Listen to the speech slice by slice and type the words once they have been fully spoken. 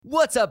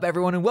What's up,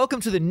 everyone, and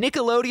welcome to the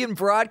Nickelodeon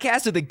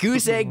broadcast of the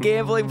Goose Egg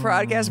Gambling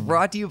Podcast,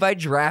 brought to you by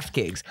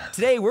DraftKings.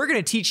 Today, we're going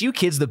to teach you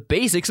kids the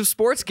basics of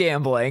sports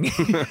gambling.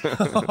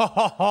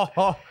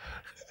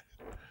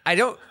 I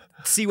don't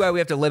see why we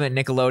have to limit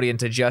Nickelodeon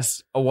to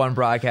just a one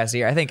broadcast a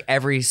year. I think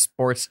every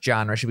sports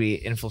genre should be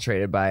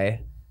infiltrated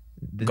by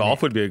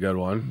golf would be a good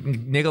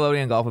one.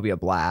 Nickelodeon golf would be a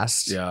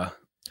blast. Yeah.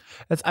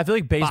 I feel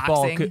like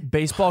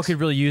baseball could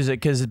really use it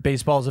because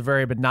baseball is a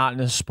very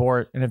monotonous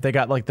sport, and if they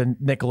got like the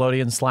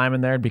Nickelodeon slime in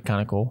there, it'd be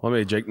kind of cool. Well,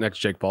 maybe next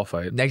Jake Paul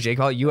fight. Next Jake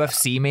Paul,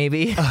 UFC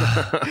maybe.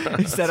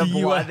 Instead of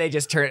blood, they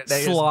just dub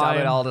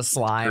it all to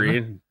slime.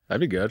 Green. That'd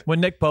be good.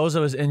 When Nick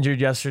Bosa was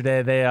injured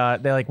yesterday,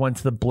 they like went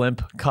to the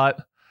blimp cut.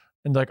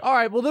 And they're like, all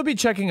right, well, they'll be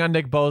checking on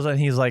Nick Bosa, and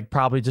he's like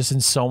probably just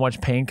in so much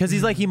pain because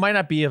he's like he might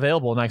not be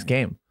available next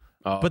game.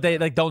 Oh, but they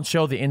like don't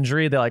show the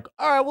injury. They're like,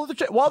 all right, well,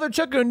 while they're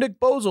checking on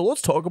Nick Bosa,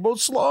 let's talk about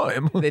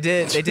slime. They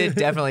did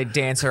definitely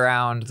dance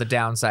around the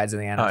downsides of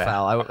the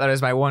NFL. Oh, yeah. That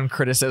is my one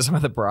criticism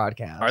of the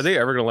broadcast. Are they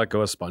ever going to let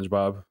go of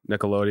SpongeBob,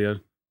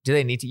 Nickelodeon? Do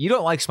they need to? You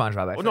don't like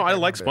SpongeBob? Well, no, I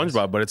like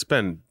SpongeBob, but it's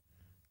been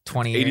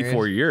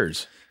 84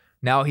 years.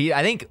 No,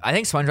 I think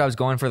SpongeBob's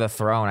going for the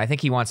throne. I think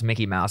he wants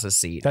Mickey Mouse's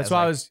seat. That's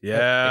why I was.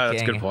 Yeah,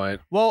 that's a good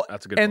point. Well,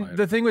 that's a good point. And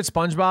the thing with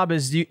SpongeBob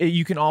is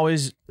you can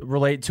always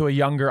relate to a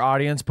younger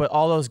audience, but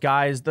all those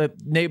guys, the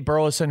Nate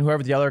Burleson,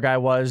 whoever the other guy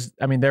was,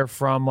 I mean, they're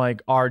from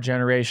like our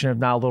generation, if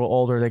not a little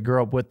older. They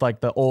grew up with like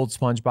the old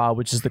SpongeBob,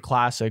 which is the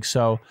classic.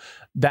 So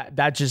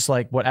that's just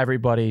like what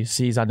everybody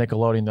sees on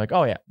Nickelodeon. They're like,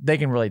 oh yeah, they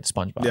can relate to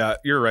SpongeBob. Yeah,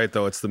 you're right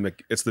though. It's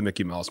the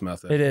Mickey Mouse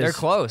method. It is. They're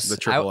close. The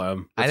triple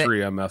M, the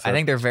 3M method. I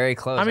think they're very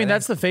close. I mean,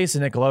 that's the face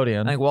of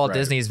Nickelodeon. I think Walt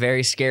Disney's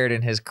very scared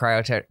in his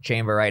cryo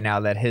chamber right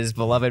now that his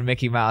beloved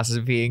Mickey Mouse is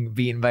being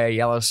beaten by a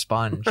yellow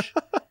sponge.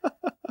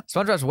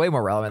 SpongeBob's way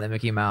more relevant than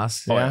Mickey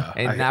Mouse. Oh, yeah.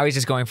 And now he's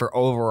just going for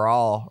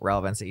overall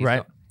relevancy. He's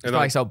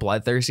probably so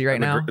bloodthirsty right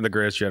now. And the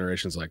greatest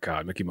generation's like,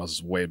 God, Mickey Mouse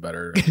is way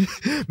better.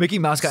 Mickey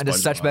Mouse got into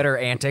such better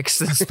antics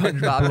than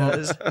SpongeBob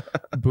does.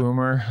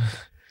 Boomer.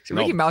 See,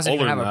 Mickey Mouse doesn't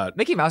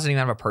even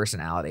have a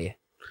personality.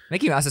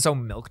 Mickey Mouse is so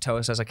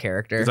milquetoast as a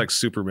character. He's like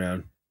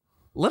Superman.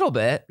 Little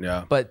bit.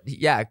 Yeah. But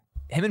yeah,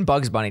 him and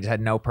Bugs Bunny just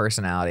had no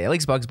personality. At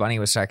least Bugs Bunny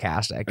was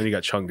sarcastic. And you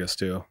got Chungus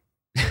too.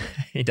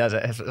 He does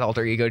it. His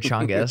alter ego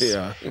Chungus.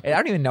 Yeah. I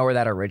don't even know where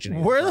that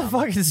originated. Where the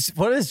fuck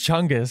what is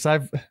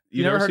Chungus?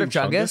 You never heard of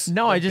Chungus?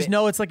 No, I just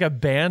know it's like a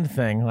band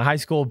thing, a high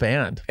school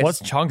band.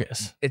 What's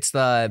Chungus? It's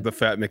the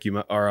fat Mickey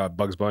or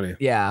Bugs Bunny.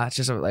 Yeah, it's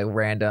just like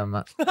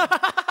random.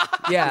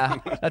 Yeah,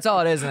 that's all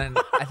it is. And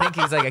I think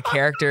he's like a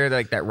character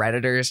like that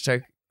Redditors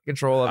took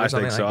control of or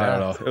something like that. I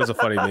don't know. It was a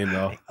funny meme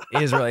though.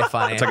 It is really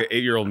funny. It's like an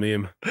 8-year-old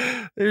meme.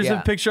 There's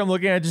a picture I'm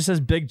looking at. It just says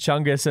Big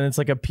Chungus, and it's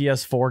like a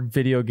PS4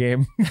 video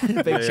game. Big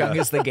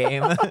Chungus the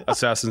game.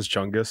 Assassin's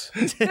Chungus.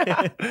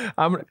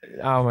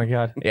 Oh my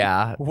god.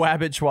 Yeah.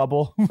 Wabbit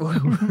Schwubble.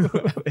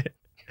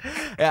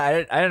 Yeah,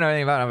 I didn't know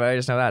anything about him, but I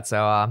just know that.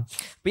 So,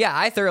 but yeah,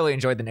 I thoroughly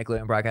enjoyed the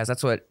Nickelodeon broadcast.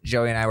 That's what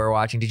Joey and I were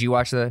watching. Did you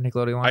watch the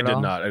Nickelodeon one? I did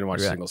not. I didn't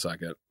watch a single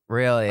second.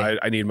 Really?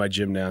 I need my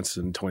Jim Nance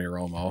and Tony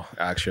Romo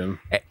action.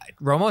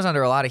 Romo's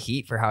under a lot of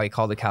heat for how he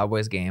called the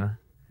Cowboys game.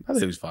 I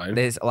think he was fine.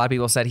 A lot of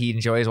people said he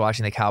enjoys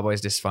watching the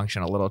Cowboys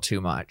dysfunction a little too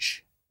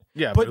much.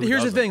 Yeah, but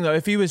here's the thing though: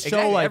 if he was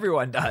so like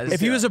everyone does, if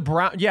he was a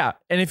brown,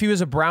 and if he was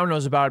a brown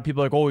nose about it,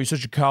 people are like, oh, he's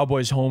such a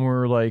Cowboys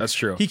homer. Like that's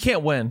true. He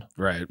can't win.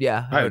 Right.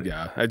 Yeah.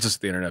 It's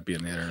just the internet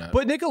being the internet.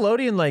 But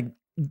Nickelodeon, like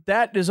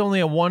that is only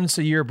a once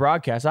a year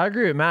broadcast. I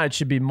agree with Matt; it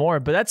should be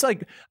more. But that's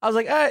like, I was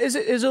like, is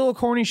it a little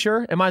corny?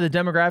 Sure. Am I the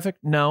demographic?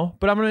 No.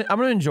 But I'm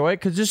gonna enjoy it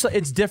because just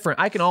it's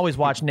different. I can always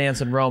watch Nance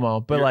and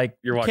Romo, but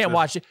you can't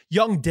watch it.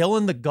 Young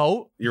Dylan the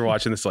goat. You're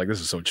watching this like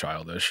this is so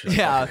childish.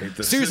 Yeah.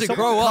 Seriously,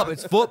 grow up.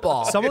 It's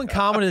football. Someone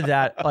commented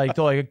that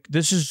like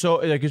this is so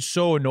like it's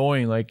so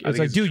annoying. Like it's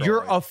like, dude,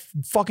 you're a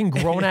fucking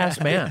grown ass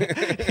man. I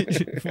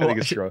think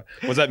it's true.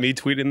 Was that me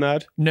tweeting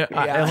that? No,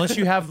 unless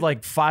you have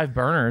like 5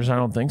 burners, I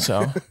don't think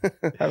so.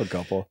 I have a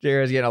couple.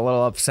 Jared's getting a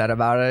little upset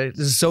about it.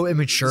 This is so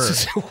immature.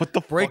 What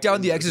the break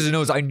down the X's and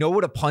O's. I know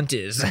what a punt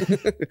is.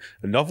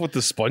 Enough with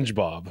the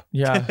SpongeBob.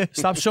 Yeah,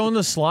 stop showing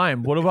the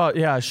slime. What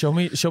about show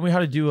me how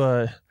to do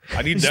a.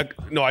 I need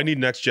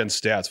next gen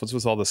stats. What's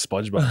with all the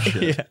SpongeBob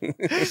shit?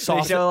 They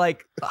show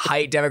like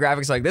height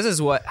demographics. Like this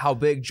is how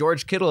big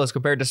George Kittle is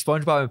compared to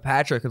SpongeBob and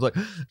Patrick. It's like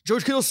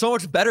George Kittle's so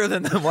much better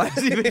than them. Why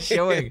is he even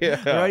showing? They're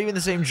not even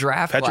the same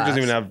draft. Patrick class.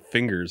 Doesn't even have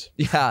fingers.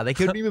 Yeah, they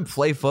couldn't even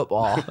play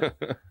football.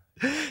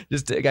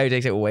 Just a guy who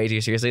takes it way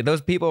too seriously.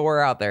 Those people were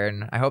out there,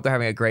 and I hope they're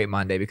having a great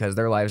Monday because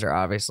their lives are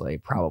obviously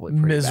probably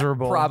pretty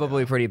miserable.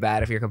 Probably pretty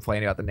bad if you're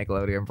complaining about the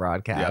Nickelodeon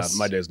broadcast. Yeah,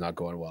 my day's not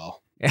going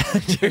well.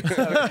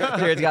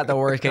 Jared's got the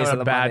worst case of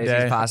the Mondays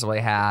he's possibly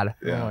had.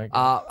 Yeah.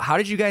 How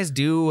did you guys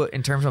do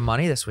in terms of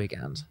money this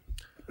weekend?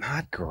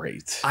 Not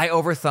great. I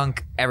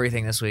overthunk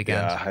everything this weekend.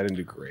 Yeah, I didn't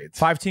do great.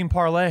 5-team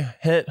parlay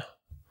hit.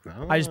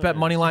 Oh. I just bet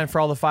money line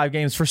for all the 5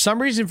 games. For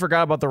some reason,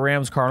 forgot about the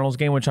Rams Cardinals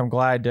game, which I'm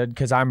glad I did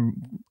because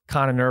I'm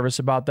kind of nervous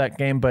about that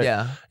game. But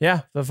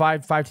yeah, the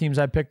five teams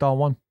I picked all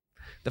won.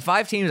 The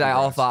 5 teams I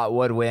all thought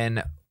would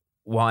win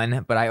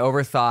won, but I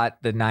overthought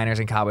the Niners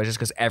and Cowboys just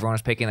because everyone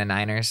was picking the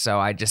Niners, so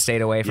I just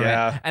stayed away from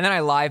it. And then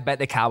I live bet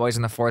the Cowboys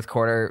in the fourth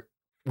quarter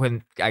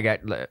when I got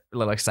a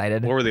little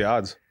excited. What were the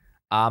odds?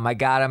 I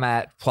got them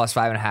at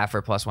 +5.5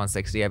 or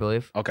 +160, I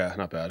believe. Okay,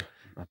 not bad.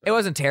 It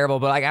wasn't terrible,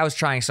 but like I was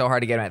trying so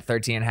hard to get him at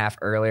 13.5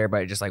 earlier,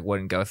 but it just like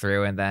wouldn't go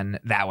through. And then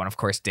that one, of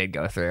course, did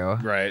go through.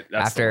 Right.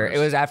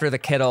 After the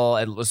Kittle,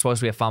 it was supposed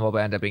to be a fumble, but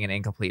ended up being an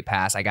incomplete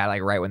pass. I got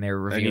like right when they were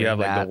reviewing and you have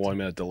that. like the 1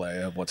 minute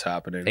delay of what's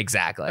happening.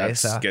 Exactly.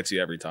 That gets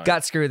you every time.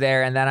 Got screwed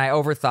there, and then I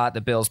overthought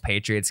the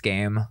Bills-Patriots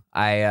game.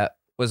 I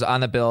was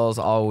on the Bills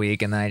all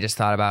week, and then I just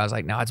thought about it. I was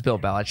like, no, it's Bill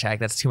Belichick.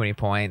 That's too many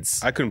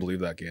points. I couldn't believe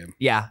that game.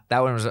 Yeah,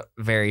 that one was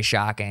very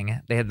shocking.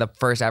 They had the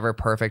first ever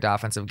perfect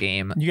offensive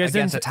game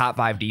against a top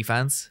 5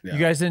 defense. Yeah. You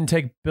guys didn't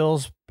take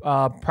Bills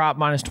prop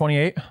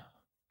 -28?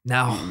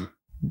 No.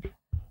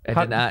 I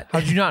did not. How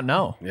did you not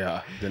know?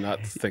 Yeah, did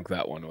not think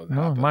that one would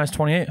no, happen.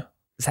 -28.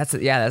 That's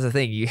the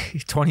thing.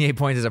 28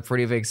 points is a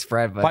pretty big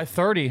spread. But by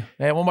 30.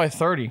 They won by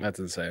 30. That's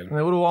insane. And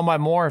they would have won by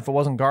more if it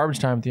wasn't garbage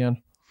time at the end.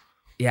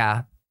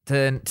 Yeah.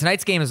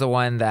 Tonight's game is the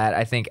one that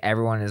I think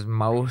everyone is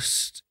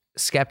most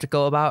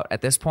skeptical about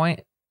at this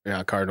point.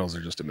 Yeah, Cardinals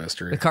are just a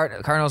mystery. The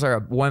Cardinals are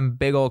one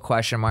big old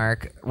question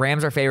mark.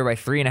 Rams are favored by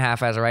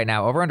 3.5 as of right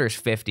now. Over under is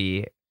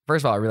 50.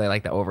 First of all, I really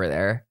like the over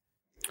there.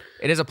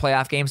 It is a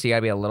playoff game, so you got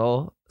to be a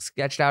little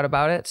sketched out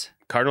about it.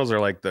 Cardinals are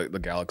like the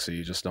galaxy.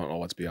 You just don't know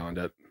what's beyond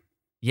it.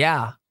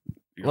 Yeah,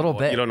 a little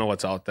bit. You don't know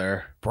what's out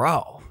there.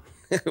 Bro.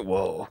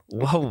 Whoa,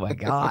 my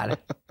God.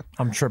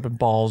 I'm tripping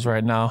balls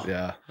right now.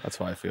 Yeah, that's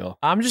how I feel.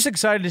 I'm just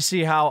excited to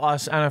see how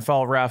us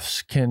NFL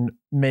refs can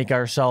make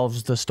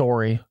ourselves the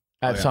story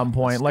at some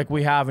point, like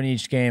we have in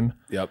each game.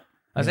 Yep.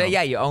 I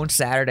say, you owned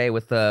Saturday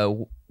with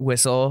the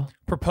whistle.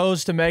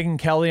 Proposed to Megan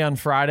Kelly on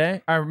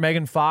Friday, or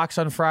Megan Fox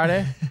on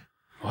Friday.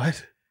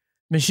 What?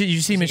 You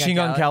see Machine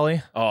Gun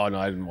Kelly? Oh no,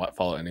 I didn't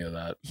follow any of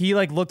that. He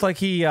like looked like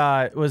he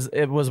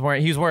was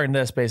wearing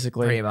this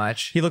basically. Pretty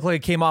much. He looked like he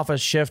came off a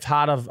shift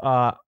hot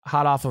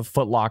off of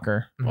Foot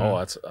Locker. Mm-hmm. Oh,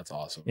 that's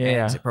awesome.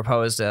 Yeah. And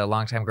proposed to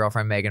longtime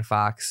girlfriend Megan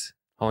Fox.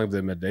 How long have they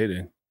been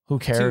dating? Who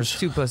cares?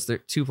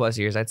 2+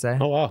 years, I'd say.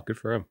 Oh wow, good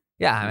for him.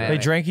 Yeah, I mean, they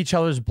drank each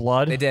other's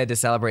blood. They did to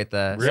celebrate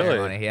the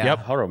ceremony. Yeah.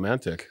 Yep. How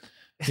romantic.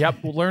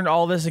 Yep, learned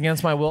all this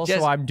against my will,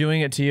 so I'm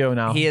doing it to you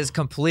now. He is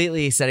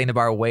completely setting the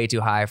bar way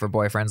too high for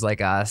boyfriends like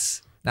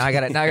us. Now I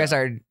gotta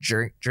start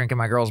drinking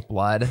my girl's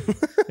blood.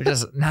 They're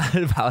just not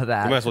about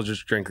that. You might as well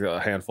just drink a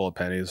handful of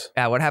pennies.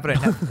 Yeah, what happened to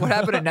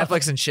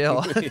Netflix and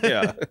chill?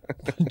 Yeah,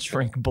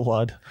 drink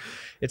blood.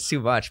 It's too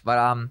much. But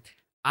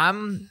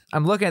I'm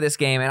looking at this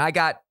game, and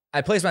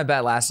I placed my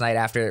bet last night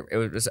after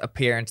it was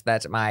apparent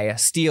that my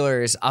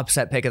Steelers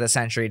upset pick of the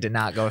century did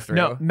not go through.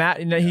 No, Matt,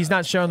 he's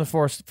not showing the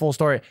full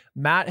story.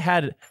 Matt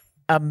had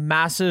a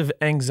massive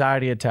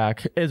anxiety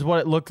attack, is what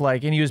it looked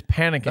like, and he was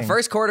panicking. The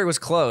first quarter was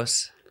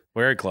close.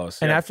 Very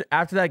close. And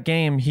after that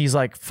game, he's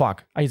like,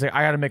 fuck. He's like,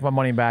 I got to make my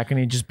money back. And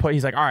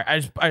he's like, all right,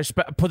 I just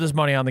put this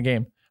money on the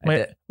game.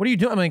 Like, what are you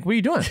doing? I'm like, what are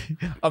you doing?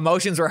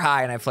 Emotions were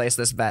high and I placed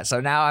this bet. So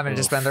now I'm going to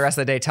just spend the rest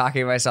of the day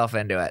talking myself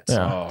into it.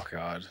 Yeah. Oh,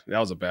 God. That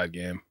was a bad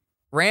game.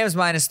 Rams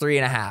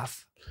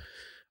 -3.5.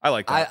 I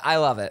like that. I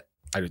love it.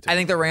 I do too. I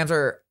think the Rams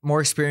are more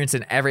experienced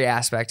in every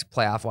aspect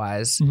playoff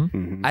wise. Mm-hmm.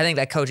 Mm-hmm. I think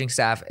that coaching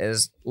staff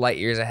is light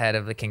years ahead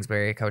of the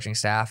Kingsbury coaching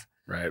staff.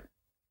 Right.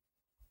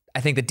 I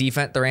think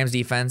the Rams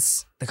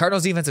defense, the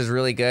Cardinals defense is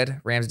really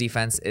good. Rams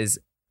defense is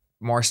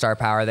more star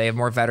power. They have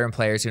more veteran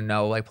players who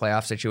know like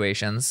playoff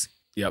situations.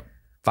 Yep.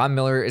 Von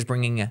Miller is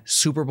bringing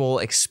Super Bowl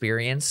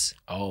experience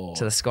to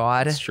the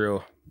squad. That's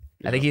true.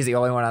 I think he's the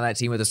only one on that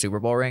team with a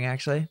Super Bowl ring,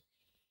 actually.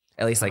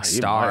 At least like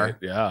star. Might.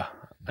 Yeah.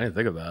 I didn't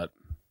think of that.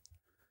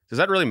 Does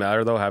that really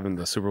matter though, having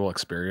the Super Bowl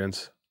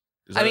experience?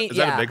 Is that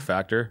a big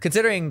factor?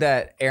 Considering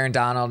that Aaron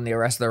Donald and the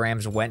rest of the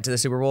Rams went to the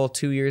Super Bowl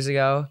 2 years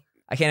ago,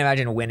 I can't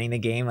imagine winning the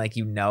game like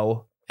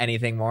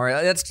anything more.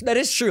 That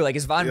is true. Like,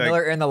 is Von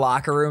Miller in the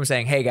locker room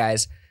saying, "Hey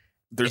guys,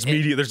 there's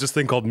There's this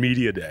thing called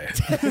media day.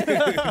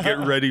 Get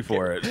ready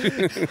for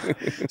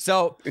it."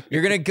 So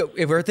you're gonna go.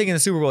 If we're thinking the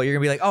Super Bowl, you're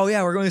gonna be like, "Oh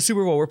yeah, we're going to the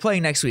Super Bowl. We're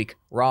playing next week."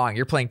 Wrong.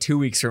 You're playing 2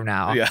 weeks from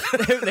now. Yeah.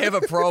 They have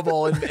a Pro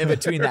Bowl in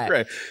between that.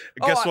 Right.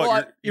 Guess what?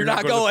 Well, you're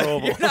not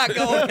going. You're not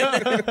going.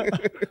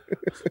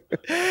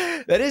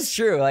 That is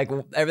true. Like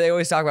they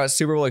always talk about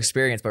Super Bowl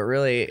experience, but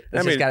really,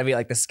 it's just got to be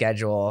like the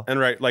schedule. And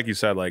right, like you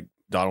said, like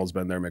Donald's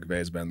been there,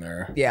 McVay's been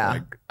there. Yeah.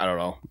 Like, I don't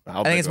know.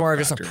 I think it's more of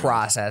just a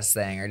process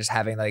thing, or just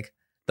having like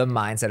the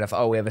mindset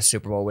of, we have a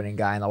Super Bowl winning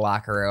guy in the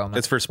locker room.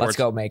 It's for sports. Let's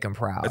go make him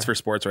proud. It's for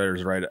sports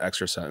writers to write an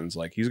extra sentence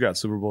like he's got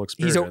Super Bowl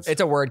experience. It's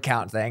a word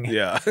count thing.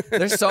 Yeah.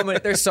 There's so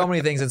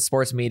many things in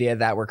sports media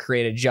that were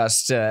created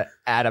just to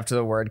add up to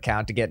the word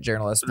count to get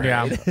journalists paid.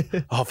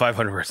 Yeah.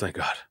 500 words, thank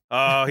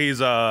God. He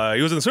was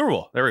in the Super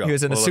Bowl. There we go. He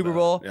was in the Super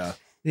Bowl. Yeah.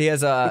 He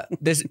has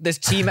this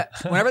team.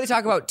 Whenever they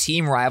talk about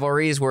team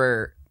rivalries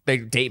where they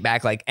date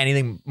back like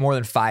anything more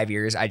than 5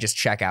 years, I just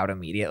check out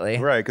immediately.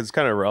 Right, because it's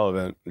kind of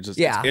irrelevant. It's just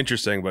it's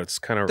interesting, but it's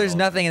kind of There's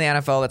nothing in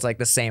the NFL that's like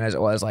the same as it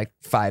was like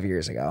 5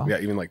 years ago. Yeah,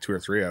 even like 2 or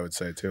 3, I would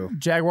say too.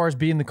 Jaguars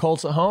beating the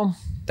Colts at home.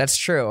 That's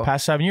true.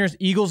 Past 7 years.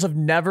 Eagles have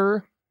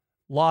never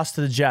lost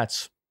to the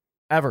Jets.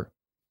 ever.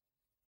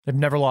 They've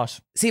never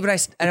lost. See, but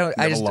I don't.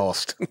 I just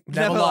lost.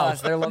 Never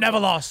lost. Never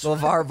lost.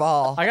 LeVar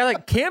Ball. I got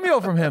a cameo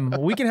from him a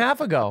week and a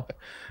half ago.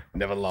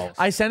 Never lost.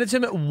 I sent it to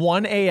him at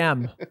 1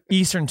 a.m.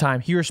 Eastern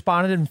time. He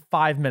responded in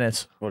 5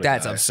 minutes.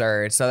 That's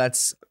absurd. So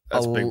that's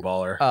big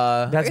baller.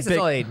 That's I guess big. It's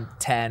only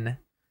 10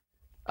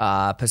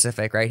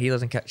 Pacific, right? He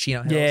lives in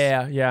Chino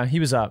Hills. Yeah. He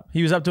was up.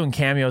 He was up doing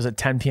cameos at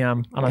 10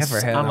 on he's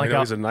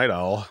a night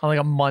owl. On like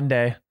a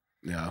Monday.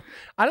 Yeah.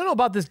 I don't know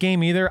about this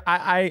game either.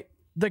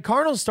 The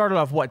Cardinals started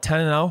off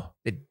 10-0?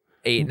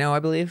 8-0, I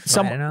believe.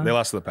 They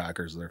lost to the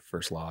Packers, their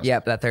first loss.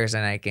 Yep, that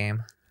Thursday night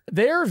game.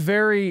 They're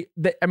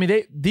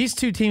these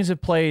two teams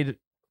have played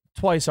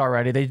twice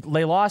already.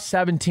 They lost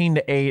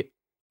 17-8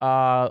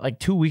 like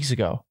 2 weeks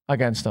ago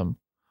against them.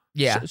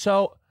 Yeah.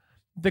 So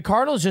the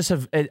Cardinals just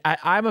have.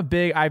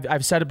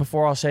 I've said it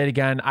before. I'll say it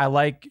again. I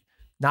like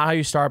not how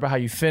you start, but how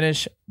you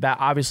finish. That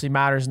obviously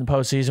matters in the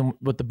postseason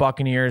with the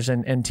Buccaneers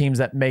and teams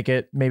that make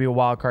it maybe a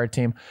wild card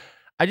team.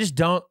 I just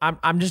don't.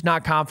 I'm just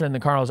not confident in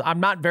the Cardinals. I'm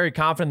not very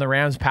confident in the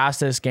Rams past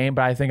this game,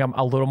 but I think I'm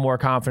a little more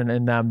confident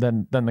in them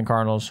than the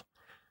Cardinals.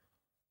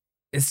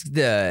 It's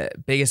the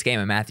biggest game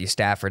in Matthew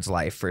Stafford's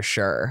life for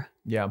sure.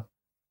 Yeah.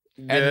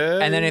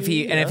 And then if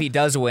he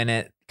does win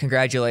it,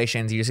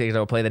 congratulations. You just get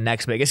to play the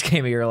next biggest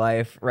game of your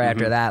life right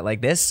after that.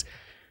 Like this,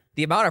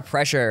 the amount of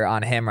pressure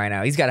on him right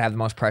now, he's got to have the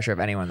most pressure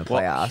of anyone in the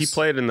playoffs. He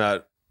played in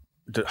that.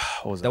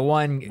 What was the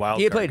one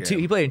he played two.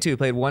 He played in two. He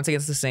played once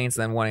against the Saints,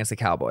 and then one against the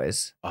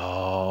Cowboys.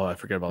 Oh, I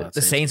forget about that.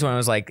 The Saints one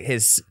was like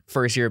his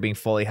first year being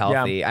fully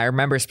healthy. Yeah. I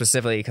remember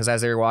specifically because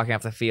as they were walking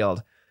off the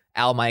field,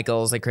 Al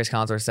Michaels, like Chris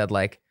Collinsworth said,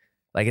 like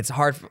it's a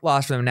hard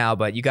loss for them now,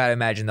 but you got to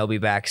imagine they'll be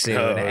back soon.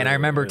 And I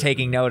remember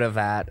taking note of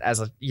that as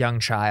a young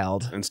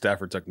child. And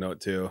Stafford took note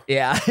too.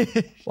 Yeah.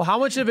 Well, how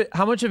much of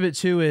it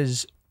too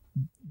is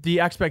the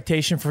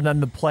expectation for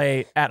them to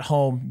play at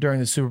home during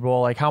the Super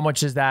Bowl? Like how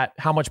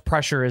much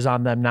pressure is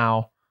on them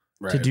now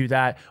to do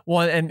that?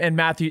 Well, and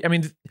Matthew, I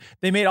mean,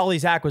 they made all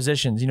these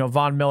acquisitions,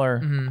 Von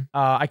Miller.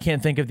 I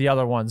can't think of the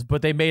other ones,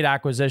 but they made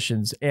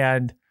acquisitions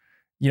and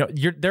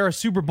they're a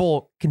Super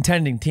Bowl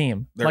contending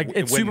team.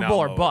 It's Super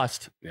Bowl or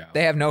bust. Yeah.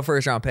 They have no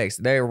first round picks.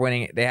 They're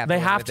winning. They have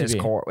to be.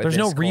 There's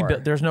no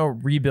rebuild. There's no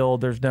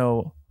rebuild. There's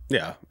no.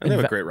 Yeah. And they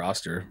have a great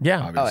roster.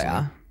 Yeah. Obviously.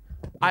 Oh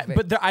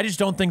yeah. I just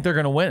don't think they're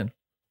going to win.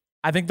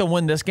 I think they'll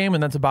win this game,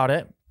 and that's about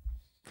it.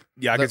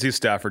 Yeah, I can see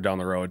Stafford down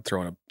the road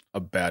throwing a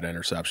bad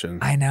interception.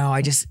 I know.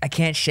 I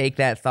can't shake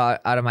that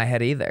thought out of my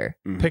head either.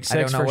 Pick six,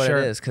 I don't know for what sure.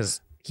 it is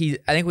because I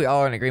think we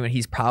all are in agreement.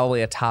 He's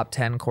probably a top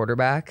 10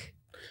 quarterback.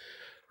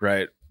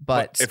 Right.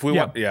 But if we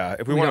want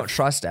don't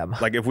trust him.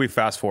 Like if we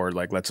fast forward,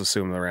 like let's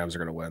assume the Rams are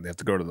going to win. They have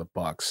to go to the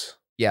Bucs.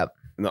 Yep.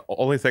 And the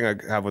only thing I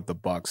have with the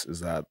Bucs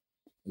is that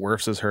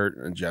Wirfs is hurt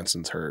and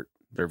Jensen's hurt.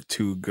 They're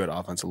two good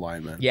offensive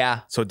linemen.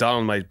 Yeah. So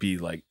Donald might be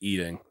like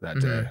eating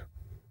that day.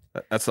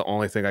 That's the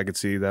only thing I could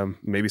see them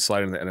maybe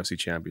sliding the NFC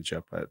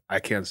Championship, but I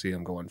can't see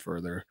them going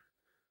further.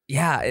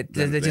 Yeah,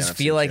 they just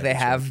feel like they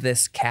have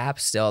this cap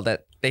still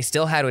that they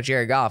still had with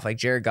Jared Goff. Like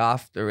Jared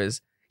Goff,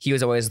 he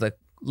was always the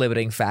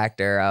limiting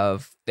factor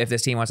of if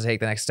this team wants to take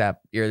the next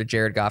step, the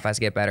Jared Goff has to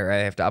get better. I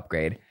have to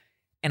upgrade,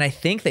 and I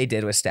think they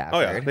did with Stafford.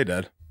 Oh yeah, they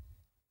did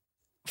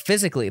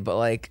physically, but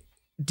like,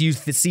 do you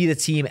see the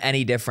team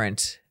any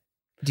different?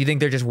 Do you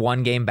think they're just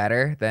one game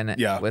better than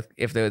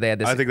if they had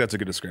this? I think that's a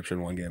good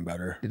description. One game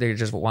better. They're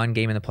just one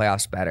game in the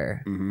playoffs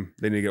better. Mm-hmm.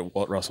 They need to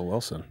get Russell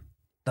Wilson.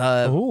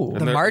 The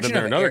margin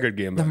of another good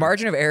game. The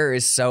margin of error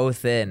is so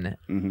thin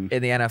in the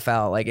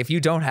NFL. Like if you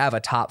don't have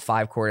a top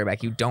 5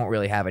 quarterback, you don't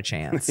really have a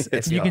chance.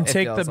 You can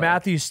take the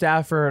Matthew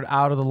Stafford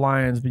out of the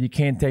Lions, but you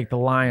can't take the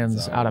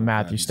Lions out of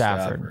Matthew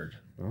Stafford.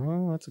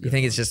 Oh, that's a good You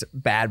think it's just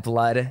bad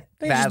blood?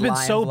 He's been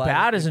so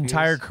bad his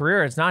entire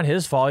career. It's not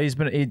his fault. He's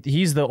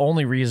the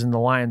only reason the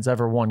Lions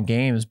ever won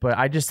games. But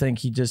I just think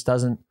he just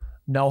doesn't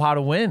know how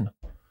to win.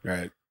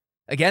 Right.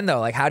 Again, though,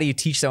 like how do you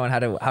teach someone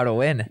how to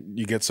win?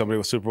 You get somebody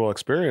with Super Bowl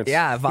experience.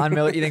 Yeah, Von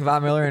Miller. You think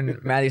Von Miller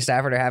and Matthew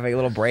Stafford are having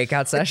little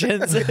breakout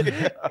sessions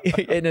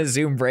in a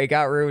Zoom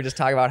breakout room, just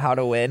talking about how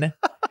to win?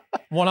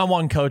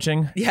 One-on-one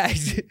coaching. Yeah.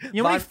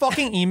 You know how many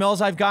fucking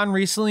emails I've gotten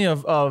recently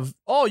of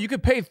you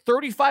could pay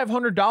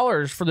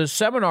 $3,500 for this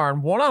seminar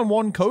and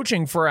one-on-one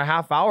coaching for a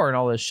half hour and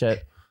all this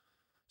shit.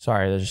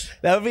 Sorry,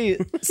 that would be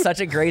such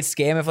a great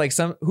scam if like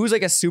who's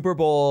like a Super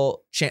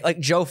Bowl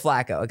like Joe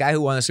Flacco, a guy who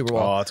won the Super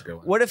Bowl. Oh, that's a good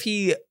one. What if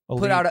he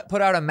put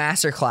out a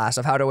master class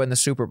of how to win the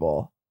Super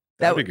Bowl?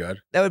 That'd be good.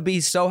 That would be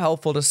so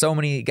helpful to so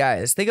many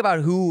guys. Think about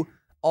who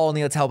all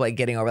needs help like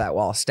getting over that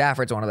wall.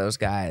 Stafford's one of those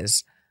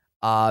guys.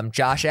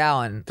 Josh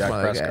Allen,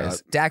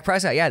 Dak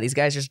Prescott. Yeah, these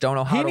guys just don't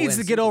know how to win. He needs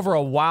to get over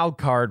a wild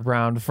card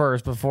round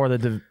first before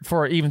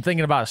even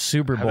thinking about a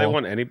Super Bowl.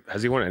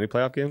 Has he won any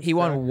playoff games? He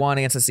won one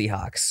against the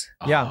Seahawks.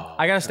 Yeah,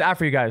 I got a stat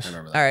for you guys.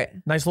 All right,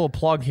 nice little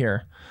plug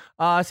here.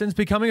 Since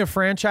becoming a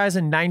franchise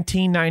in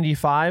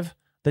 1995,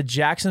 the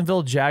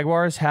Jacksonville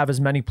Jaguars have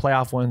as many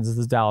playoff wins as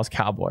the Dallas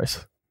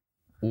Cowboys.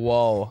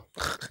 Whoa,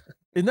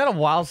 isn't that a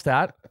wild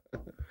stat?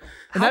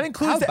 And that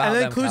includes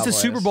the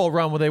Super Bowl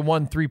run where they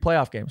won 3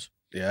 playoff games.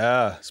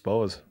 Yeah, I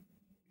suppose.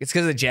 It's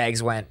because the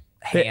Jags went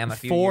ham a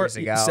few years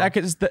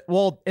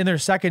ago. In their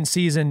second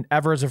season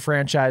ever as a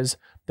franchise,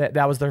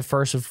 that was their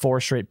first of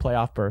 4 straight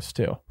playoff berths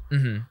too.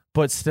 Mm-hmm.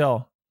 But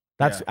still,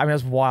 that's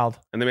wild.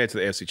 And they made it to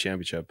the AFC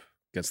Championship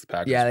against the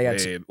Packers. Yeah, they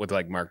got with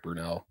like Mark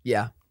Brunell.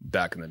 Yeah,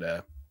 back in the day.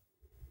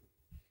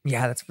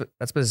 Yeah,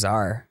 that's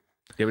bizarre.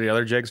 Do you have any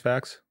other Jags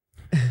facts?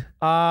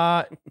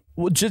 Well,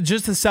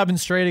 just the 7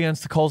 straight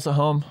against the Colts at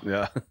home.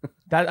 Yeah,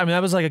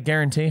 that was like a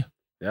guarantee.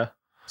 Yeah,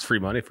 it's free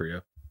money for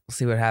you. We'll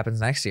see what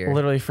happens next year.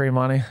 Literally free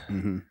money.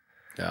 Mm-hmm.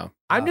 Yeah,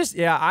 I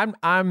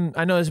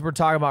know this. We're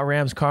talking about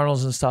Rams,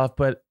 Cardinals, and stuff,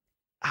 but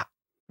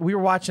we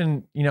were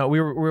watching. We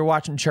were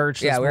watching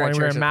church. This morning. We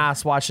were in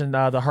mass watching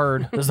the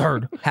herd. This is the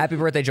herd. Happy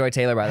birthday, Joy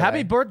Taylor. By the way,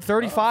 happy birthday,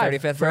 35,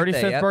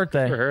 35th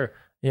birthday for her.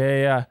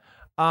 Yeah.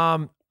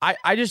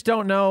 I just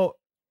don't know.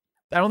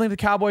 I don't think the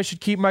Cowboys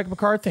should keep Mike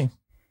McCarthy.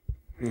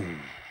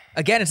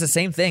 Again, it's the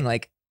same thing.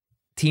 Like,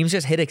 teams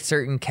just hit a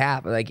certain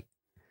cap. Like,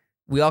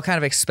 we all kind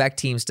of expect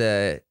teams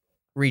to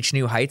reach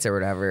new heights or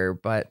whatever,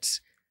 but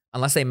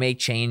unless they make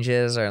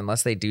changes or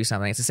unless they do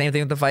something, it's the same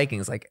thing with the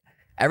Vikings. Like,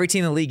 every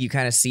team in the league, you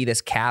kind of see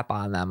this cap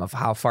on them of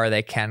how far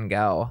they can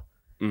go.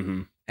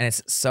 Mm-hmm. And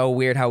it's so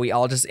weird how we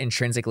all just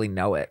intrinsically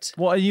know it.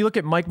 Well, you look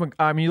at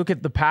you look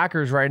at the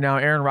Packers right now.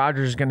 Aaron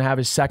Rodgers is going to have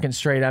his second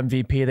straight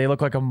MVP. They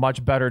look like a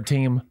much better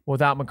team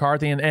without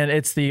McCarthy. And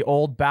it's the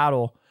old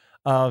battle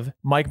of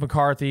Mike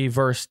McCarthy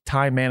versus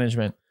time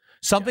management.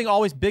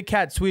 Big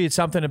Cat tweeted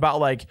something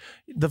about like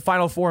the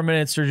final 4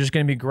 minutes are just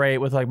going to be great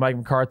with like Mike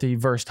McCarthy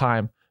versus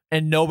time.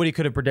 And nobody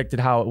could have predicted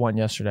how it went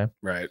yesterday.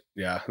 Right.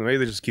 Yeah. Maybe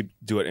they just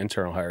do it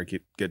internal hire.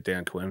 Get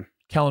Dan Quinn.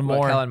 Kellen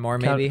Moore.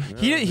 Maybe.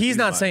 He's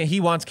not saying he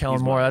wants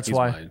Kellen Moore. That's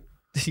why. Mine.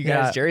 You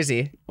got his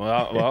jersey. Well,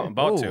 I'm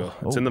about to.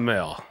 It's in the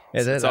mail.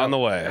 It's on the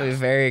way. It was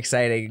very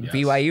exciting. Yes.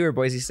 BYU or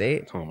Boise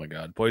State? Oh my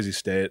God. Boise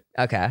State.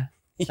 Okay.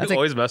 You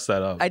always mess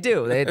that up. I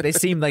do. They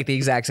seem like the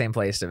exact same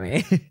place to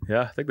me.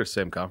 Yeah, I think they're the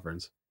same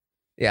conference.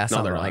 Yeah,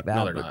 something like that.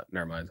 No, they're not.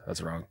 Never mind.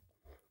 That's wrong.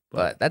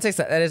 But that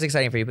is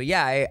exciting for you. But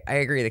yeah, I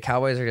agree. The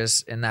Cowboys are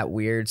just in that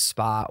weird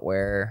spot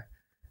where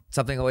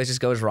something always just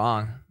goes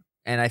wrong.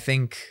 And I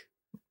think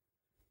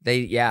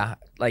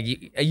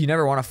you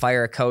never want to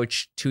fire a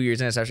coach 2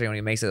 years in, especially when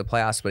he makes it to the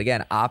playoffs. But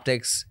again,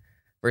 optics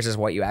versus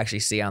what you actually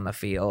see on the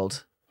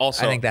field.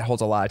 Also, I think that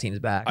holds a lot of teams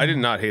back. I did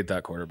not hate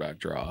that quarterback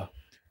draw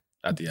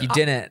at the end. You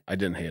didn't? I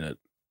didn't hate it.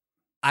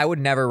 I would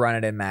never run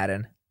it in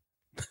Madden.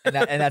 And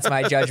that's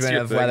my judgment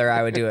of whether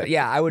I would do it.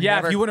 Yeah, I would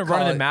never. Yeah, if you wouldn't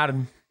run it in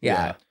Madden.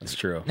 Yeah, that's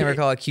true. Never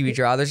call a QB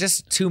draw. There's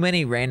just too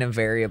many random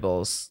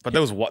variables. But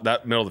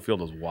that middle of the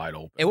field was wide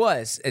open.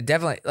 It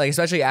definitely, like,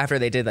 especially after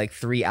they did like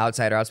 3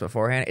 outside routes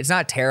beforehand. It's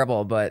not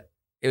terrible, but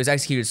it was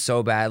executed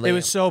so badly. It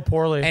was so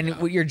poorly. And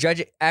what you're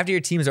judging after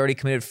your team's already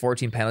committed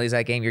 14 penalties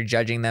that game, you're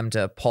judging them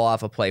to pull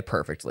off a play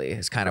perfectly.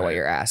 Is kind of what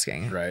you're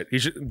asking. Right.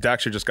 Dak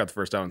should just got the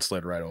first down and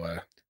slid right away.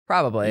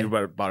 Probably. He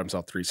bought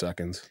himself 3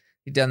 seconds.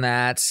 He'd done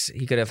that.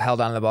 He could have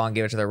held on to the ball and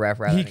gave it to the ref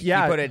rather. He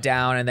put it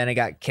down and then it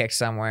got kicked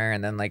somewhere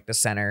and then like the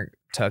center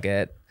took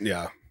it.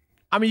 Yeah.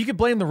 I mean, you could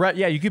blame the ref.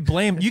 Yeah, you could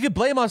blame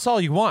us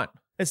all you want.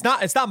 It's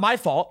not my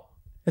fault.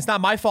 It's not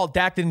my fault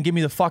Dak didn't give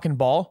me the fucking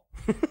ball.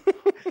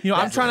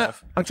 I'm trying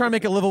to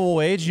make a livable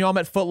wage. I'm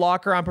at Foot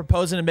Locker. I'm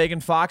proposing to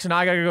Megan Fox, and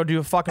I gotta go do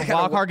a fucking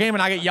wild card game,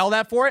 and I get yelled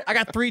at for it. I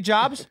got 3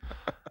 jobs,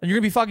 and you're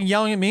gonna be fucking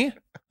yelling at me?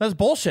 That's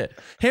bullshit.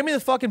 Hand me the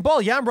fucking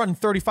ball. Yeah, I'm running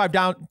 35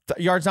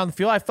 yards down the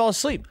field. I fell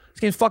asleep.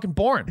 This game's fucking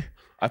boring.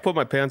 I put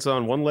my pants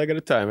on one leg at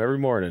a time every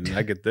morning.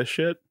 I get this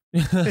shit.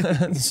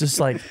 It's just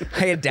like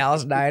I had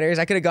Dallas Niners.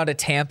 I could have gone to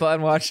Tampa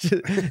and watched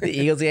the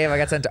Eagles game. I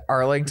got sent to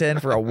Arlington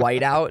for a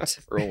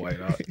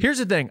whiteout. Here's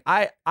the thing.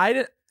 I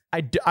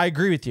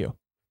agree with you.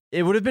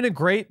 It would have been a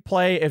great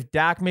play if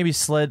Dak maybe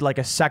slid like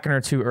a second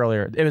or 2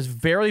 earlier. It was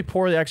very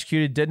poorly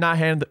executed. Did not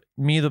hand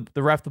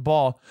the ref the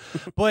ball.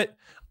 But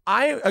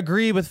I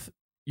agree with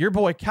your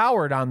boy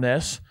Coward on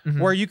this,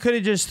 where you could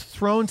have just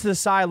thrown to the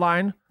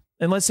sideline.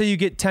 And let's say you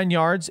get 10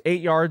 yards,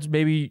 8 yards,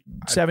 maybe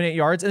 7, 8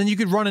 yards, and then you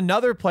could run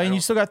another play and you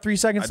still got 3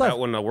 seconds left. That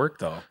wouldn't have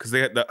worked though, because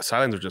the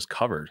sidelines were just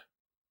covered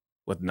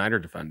with Niner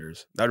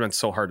defenders. That would have been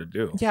so hard to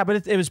do. Yeah,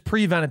 but it was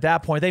prevent at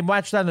that point. They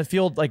matched that in the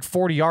field like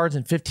 40 yards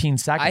in 15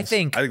 seconds. I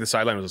think the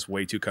sideline was just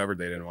way too covered.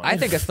 They didn't want I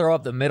think a throw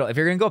up the middle. If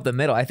you're going to go up the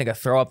middle, I think a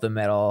throw up the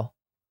middle,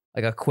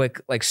 like a quick,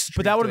 like,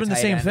 but that would have been the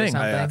same thing.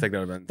 I think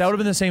that would have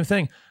been the same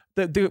thing.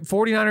 The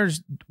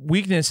 49ers'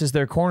 weakness is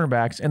their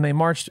cornerbacks, and they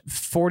marched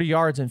 40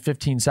 yards in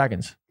 15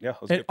 seconds. Yeah,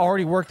 it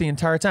already worked the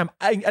entire time.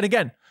 And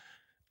again,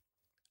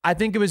 I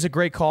think it was a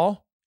great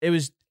call. It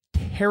was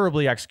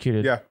terribly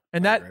executed. Yeah,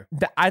 and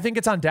I think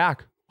it's on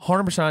Dak,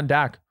 100% on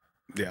Dak.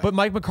 Yeah, but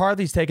Mike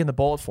McCarthy's taking the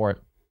bullet for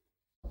it.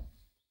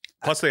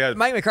 Plus,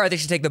 Mike McCarthy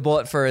should take the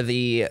bullet for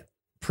the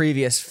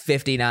previous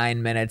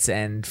 59 minutes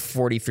and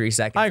 43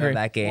 seconds of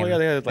that game.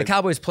 Well, yeah, the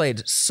Cowboys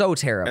played so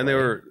terribly.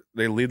 And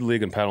they lead the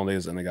league in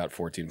penalties, and they got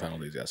 14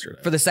 penalties yesterday.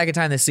 For the second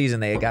time this season,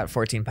 they got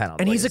 14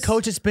 penalties. And he's a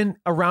coach that's been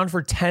around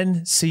for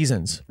 10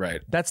 seasons.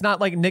 Right. That's not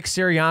like Nick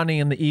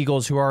Sirianni and the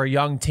Eagles, who are a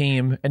young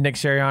team, and Nick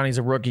Sirianni's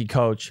a rookie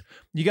coach.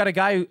 You got a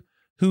guy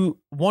who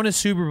won a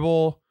Super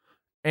Bowl,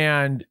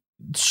 and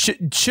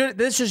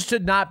this just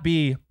should not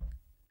be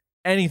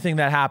anything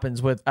that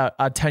happens with a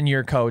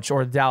 10-year coach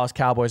or the Dallas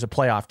Cowboys, a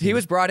playoff team. He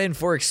was brought in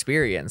for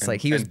experience.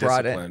 Like he was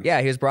brought in.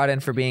 Yeah, he was brought in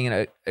for being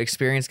an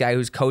experienced guy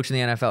who's coached in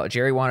the NFL.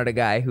 Jerry wanted a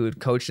guy who had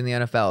coached in the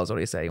NFL, is what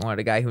he said. He wanted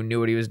a guy who knew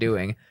what he was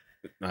doing.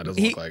 No, it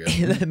doesn't look like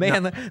it.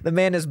 The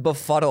man is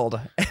befuddled.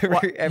 He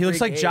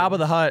looks like Jabba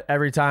the Hutt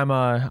every time.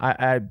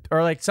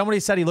 Or like somebody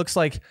said, he looks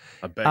like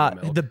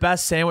the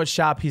best sandwich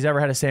shop he's ever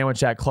had a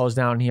sandwich at closed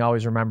down. And he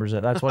always remembers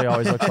it. That's what he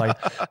always looks like.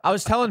 I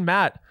was telling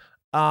Matt,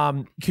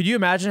 could you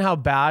imagine how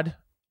bad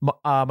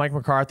Mike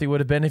McCarthy would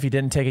have been if he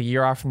didn't take a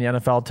year off from the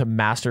NFL to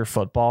master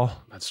football?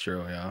 That's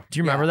true, yeah. Do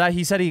you remember that?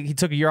 He said he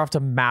took a year off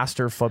to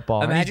master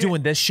football. And he's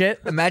doing this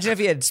shit. Imagine if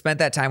he had spent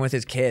that time with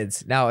his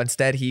kids. Now,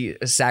 instead, he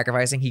is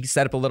sacrificing. He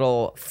set up a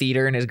little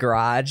theater in his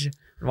garage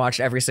and watched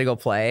every single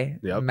play.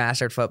 Yep.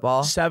 Mastered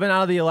football. 7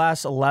 out of the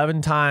last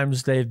 11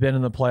 times they've been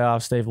in the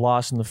playoffs, they've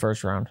lost in the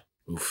first round.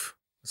 Oof.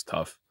 It's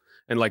tough.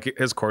 And like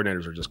his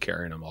coordinators are just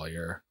carrying him all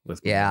year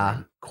with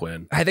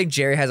Quinn. I think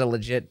Jerry has a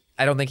legit,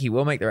 I don't think he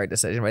will make the right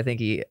decision, but I think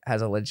he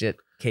has a legit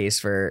case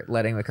for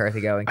letting McCarthy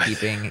go and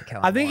keeping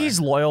Kellen I think Moore. He's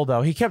loyal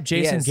though. He kept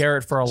Jason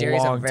Garrett for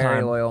Jerry's long a very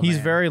time. Loyal He's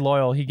man. very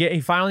loyal.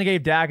 He finally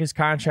gave Dak his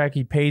contract.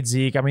 He paid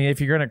Zeke. I mean, if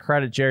you're going to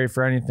credit Jerry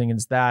for anything,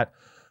 it's that.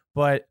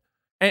 But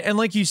and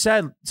like you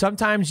said,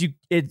 sometimes you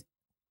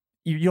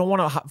don't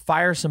want to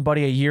fire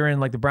somebody a year in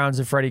like the Browns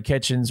and Freddie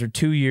Kitchens, or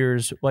 2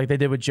 years like they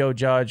did with Joe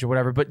Judge or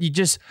whatever. But you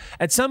just,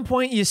 at some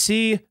point you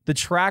see the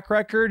track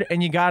record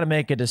and you got to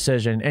make a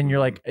decision. And you're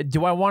like,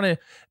 do I want to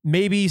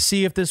maybe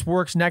see if this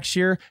works next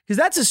year?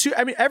 Because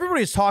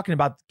everybody's talking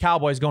about the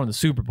Cowboys going to the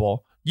Super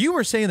Bowl. You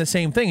were saying the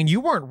same thing and you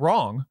weren't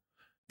wrong.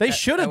 They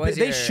should have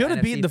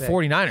beaten the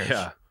 49ers.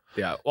 Yeah.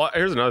 Yeah. Well,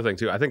 here's another thing,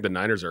 too. I think the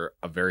Niners are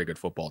a very good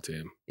football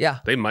team. Yeah.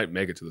 They might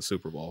make it to the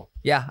Super Bowl.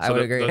 Yeah, I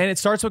would agree. And it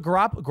starts with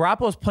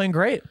Garoppolo's playing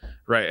great.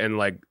 Right. And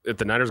like, if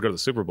the Niners go to the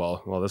Super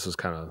Bowl, well, this is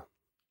kind of...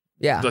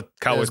 Yeah. The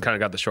Cowboys kind of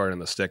got the short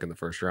end of the stick in the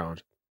first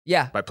round.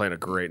 Yeah. By playing a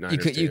great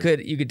Niners team. You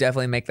could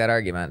definitely make that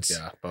argument.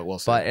 Yeah, but we'll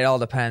see. But it all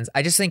depends.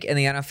 I just think in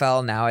the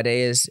NFL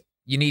nowadays,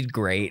 you need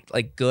great.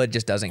 Like, good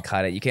just doesn't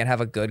cut it. You can't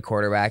have a good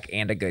quarterback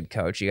and a good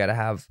coach. You got to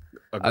have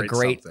a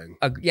great something.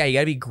 You got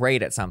to be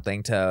great at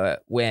something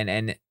to win.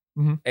 And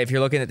if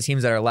you're looking at the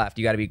teams that are left,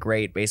 you got to be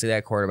great, basically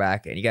at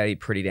quarterback, and you got to be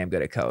pretty damn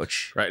good at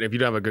coach. Right. And if you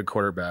don't have a good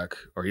quarterback,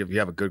 or if you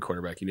have a good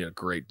quarterback, you need a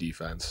great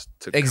defense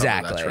to cover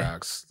that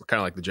tracks. Kind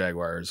of like the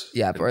Jaguars.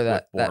 Yeah, or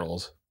that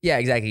Bortles. Yeah,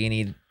 exactly. You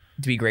need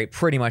to be great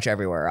pretty much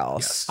everywhere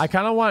else. Yes. I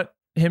kind of want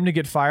him to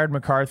get fired,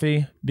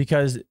 McCarthy,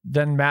 because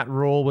then Matt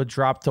Rule would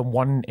drop to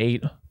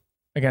 1-8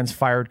 against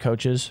fired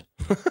coaches.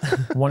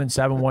 1-7,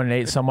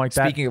 1-8, something like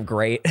that. Speaking of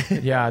great.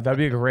 Yeah, that'd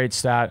be a great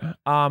stat.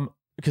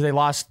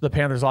 Because the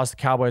Panthers lost the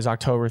Cowboys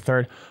October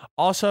 3rd.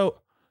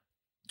 Also,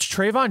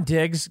 Trayvon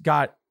Diggs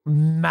got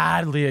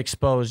madly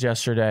exposed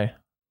yesterday.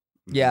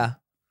 Yeah.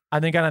 I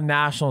think on a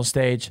national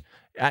stage.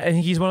 I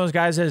think he's one of those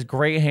guys that has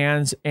great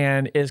hands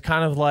and is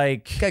kind of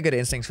like... Got good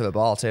instincts for the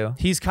ball, too.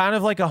 He's kind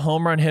of like a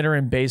home run hitter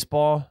in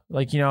baseball.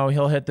 Like,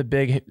 he'll hit the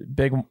big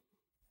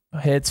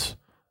hits,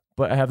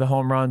 but have the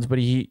home runs, but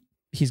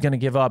he's going to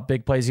give up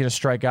big plays. He's going to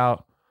strike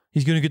out.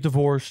 He's going to get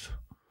divorced.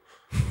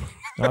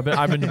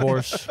 I've been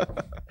divorced.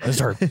 This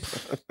hurt.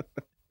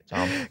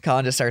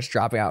 Colin just starts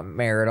dropping out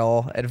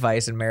marital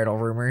advice and marital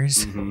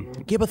rumors.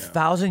 Mm-hmm. He had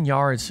 1,000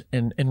 yards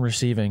in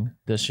receiving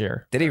this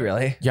year. Did he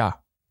really? Yeah.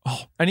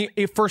 Oh, and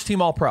he first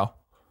team All Pro.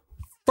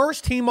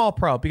 First team All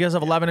Pro because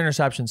of 11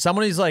 interceptions.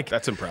 Somebody's like,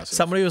 that's impressive.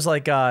 Somebody was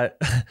like,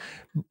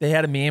 they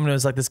had a meme and it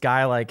was like this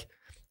guy like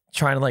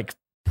trying to like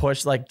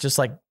push, like just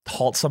like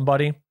halt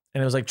somebody.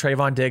 And it was like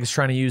Trayvon Diggs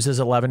trying to use his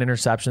 11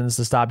 interceptions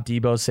to stop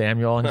Deebo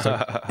Samuel. And he's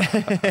like,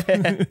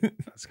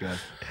 that's good.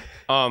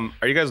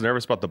 Are you guys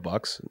nervous about the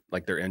Bucs?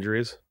 Like their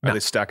injuries? Are they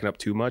stacking up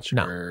too much?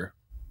 No. Or?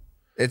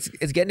 It's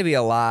getting to be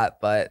a lot,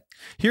 but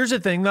here's the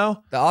thing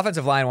though. The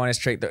offensive line one is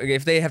tricky.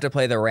 If they have to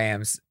play the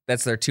Rams,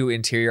 that's their 2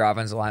 interior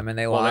offensive linemen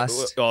they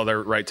lost.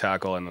 Their right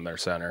tackle and then their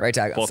center. Right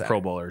tackle. Both Pro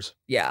Bowlers.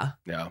 Yeah.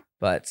 Yeah.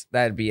 But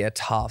that'd be a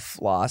tough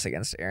loss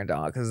against Aaron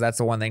Donald because that's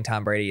the one thing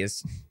Tom Brady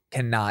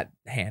cannot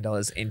handle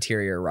is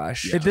interior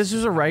rush. Yeah. If this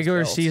was a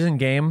regular season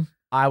game,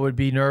 I would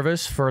be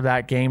nervous for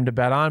that game to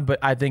bet on, but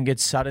I think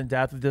it's sudden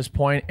death at this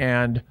point.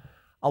 And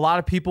a lot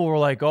of people were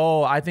like,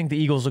 oh, I think the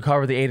Eagles will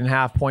cover the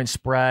 8.5 point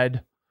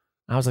spread.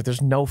 I was like,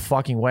 there's no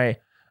fucking way.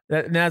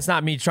 That's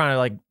not me trying to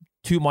like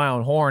toot my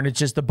own horn. It's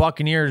just the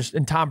Buccaneers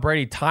and Tom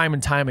Brady time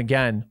and time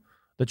again.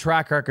 The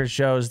track record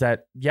shows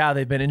that, yeah,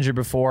 they've been injured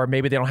before.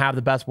 Maybe they don't have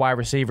the best wide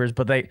receivers,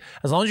 but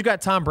as long as you got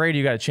Tom Brady,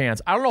 you got a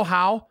chance. I don't know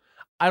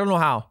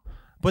how.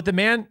 But the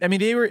man, I mean,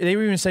 they were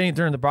even saying it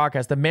during the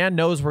broadcast. The man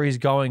knows where he's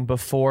going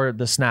before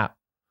the snap.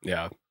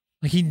 Yeah.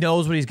 Like he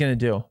knows what he's going to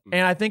do.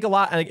 And I think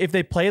if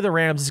they play the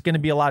Rams, it's going to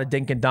be a lot of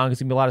dink and dunk.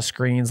 It's going to be a lot of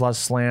screens, a lot of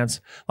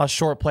slants, a lot of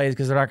short plays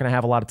because they're not going to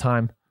have a lot of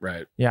time.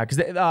 Right. Yeah, because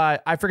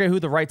I forget who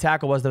the right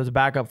tackle was that was a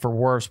backup for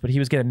Wirfs, but he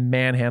was getting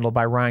manhandled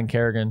by Ryan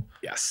Kerrigan.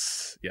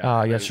 Yes.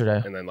 Yeah.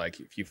 Yesterday. And then like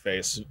if you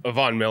face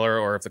Von Miller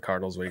or if the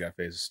Cardinals, you got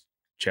to face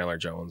Chandler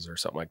Jones or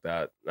something like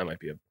that, that might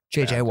be a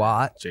JJ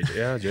Watt.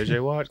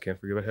 JJ Watt. Can't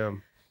forget about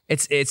him.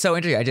 It's so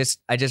interesting.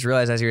 I just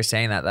realized as you were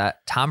saying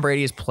that Tom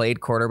Brady has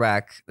played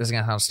quarterback. This is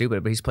gonna sound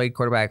stupid, but he's played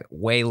quarterback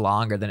way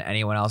longer than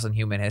anyone else in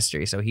human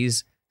history. So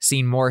he's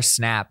seen more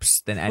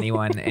snaps than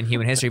anyone in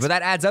human history. But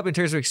that adds up in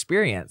terms of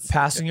experience.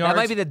 Passing yards. That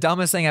might be the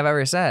dumbest thing I've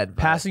ever said.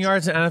 Passing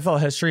yards in NFL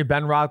history.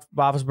 Ben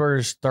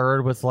Roethlisberger's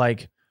third with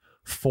like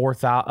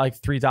 3,000. I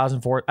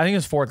think it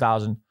was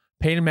 4,000.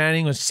 Peyton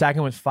Manning was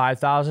second with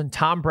 5,000.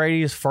 Tom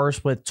Brady is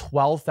first with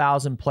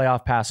 12,000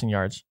 playoff passing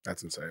yards.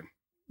 That's insane.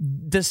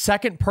 The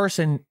second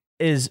person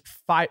is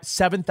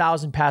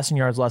 7,000 passing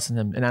yards less than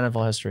him in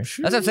NFL history. That's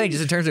what I'm saying.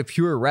 Just in terms of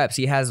pure reps,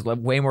 he has like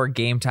way more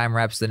game time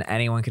reps than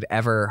anyone could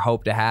ever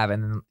hope to have.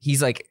 And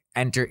he's like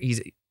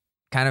he's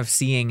kind of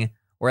seeing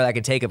where that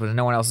could take it, but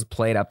no one else has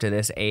played up to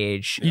this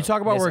age. You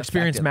talk about where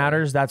experience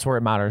matters. That's where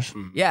it matters.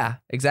 Yeah,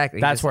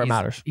 exactly. That's where it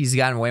matters. He's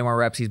gotten way more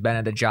reps. He's been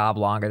at the job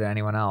longer than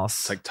anyone else.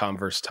 It's like Tom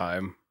versus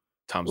time.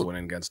 Tom's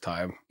winning against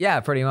time.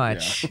 Yeah, pretty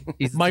much.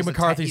 Yeah. Mike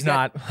McCarthy's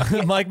not.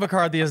 Mike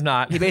McCarthy is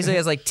not. He basically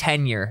has like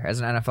tenure as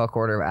an NFL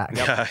quarterback.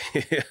 Yeah,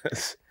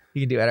 yes.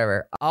 He can do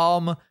whatever.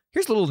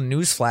 Here's a little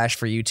news flash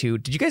for you two.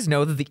 Did you guys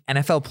know that the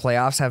NFL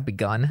playoffs have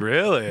begun?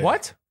 Really?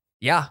 What?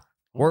 Yeah.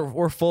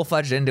 We're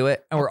full-fledged into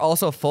it. And we're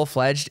also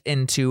full-fledged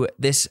into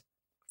this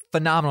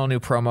phenomenal new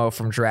promo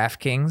from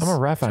DraftKings. I'm a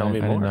ref. Tell me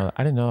more.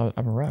 I didn't know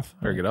I'm a ref.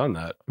 Better get on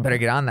that. Better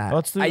get on that.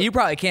 Let's do it. You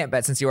probably can't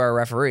bet since you are a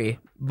referee,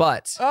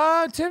 but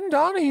Tim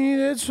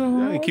Donahue. It's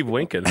Yeah, you keep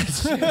winking.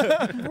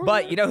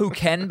 but you know who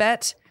can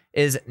bet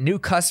is new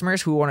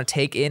customers who want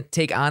to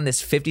take on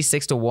this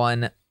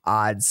 56-1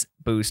 odds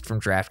boost from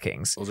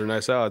DraftKings. Those are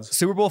nice odds.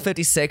 Super Bowl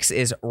 56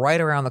 is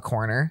right around the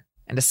corner.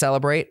 And to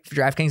celebrate,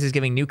 DraftKings is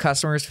giving new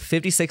customers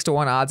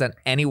 56-1 odds on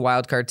any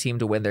wildcard team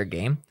to win their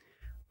game.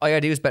 All you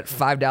gotta do is bet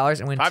 $5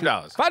 and win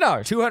 $5.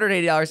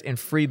 $280 in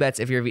free bets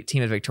if your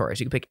team is victorious.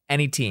 You can pick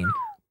any team.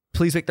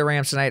 Please pick the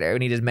Rams tonight. I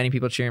need as many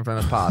people cheering for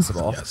them as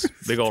possible. Yes.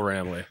 Big old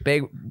Ramley.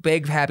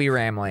 Big happy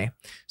Ramley.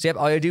 So yep,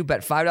 all you do,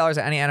 bet $5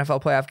 at any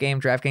NFL playoff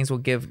game. DraftKings will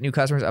give new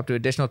customers up to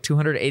additional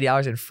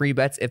 $280 in free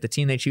bets if the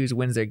team they choose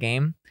wins their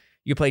game.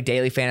 You play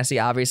daily fantasy,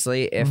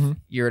 obviously, if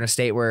you're in a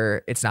state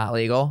where it's not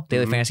legal.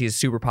 Daily fantasy is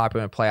super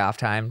popular in playoff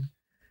time.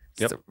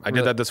 Yep. I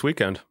did that this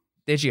weekend.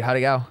 Did you? How'd it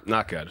go?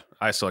 Not good.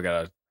 I still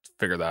got to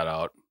figure that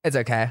out. It's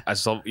okay. I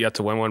still yet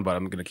to win one, but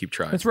I'm going to keep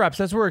trying. It's reps.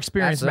 That's where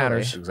experience Absolutely.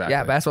 matters. Exactly.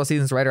 Yeah, basketball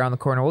season's right around the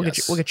corner. We'll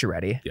get you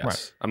ready. Yes.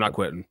 Right. I'm not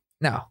quitting.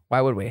 No,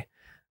 why would we?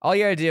 All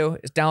you gotta do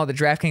is download the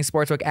DraftKings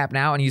Sportsbook app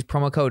now and use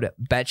promo code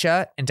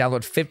BETCHA and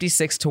download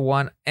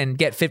 56-1 and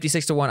get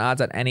 56-1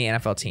 odds on any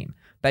NFL team.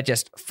 Bet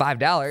just $5.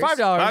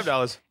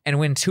 $5. And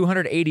win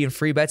 $280 in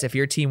free bets if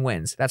your team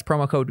wins. That's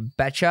promo code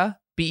BETCHA,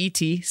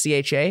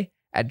 BETCHA,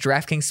 at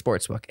DraftKings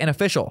Sportsbook, an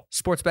official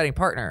sports betting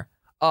partner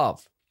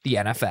of the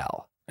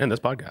NFL. And this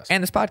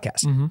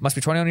podcast. Must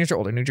be 21 years or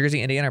older. New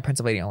Jersey, Indiana, or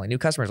Pennsylvania only. New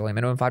customers only.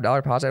 Minimum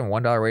 $5 deposit and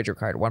 $1 wager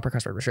required. One per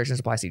customer. Restrictions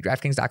apply. See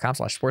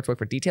DraftKings.com/sportsbook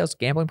for details.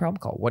 Gambling problem?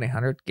 Call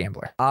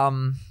 1-800-GAMBLER.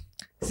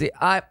 See,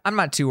 I'm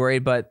not too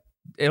worried, but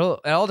it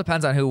all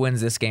depends on who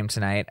wins this game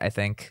tonight, I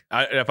think.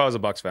 If I was a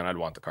Bucs fan, I'd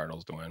want the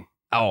Cardinals to win.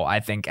 Oh,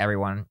 I think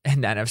everyone in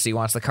the NFC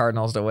wants the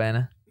Cardinals to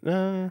win.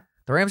 The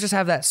Rams just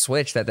have that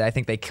switch that I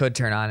think they could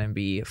turn on and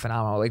be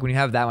phenomenal. Like when you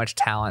have that much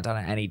talent on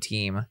any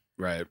team,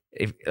 right?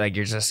 If like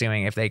you're just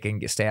assuming if they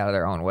can stay out of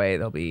their own way,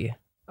 they'll be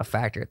a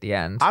factor at the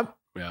end.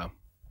 Yeah.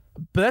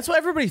 But that's what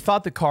everybody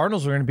thought the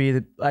Cardinals were going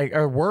to be,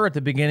 or were at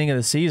the beginning of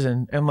the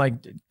season. And like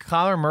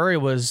Kyler Murray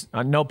was,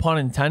 no pun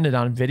intended,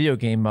 on video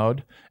game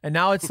mode. And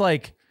now it's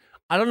like,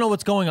 I don't know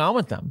what's going on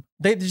with them.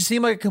 They just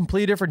seem like a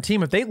completely different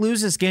team. If they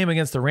lose this game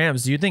against the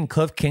Rams, do you think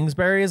Cliff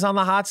Kingsbury is on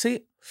the hot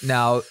seat?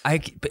 No,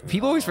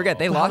 people always forget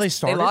they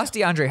lost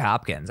DeAndre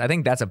Hopkins. I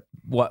think that's a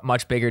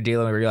much bigger deal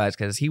than we realize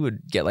because he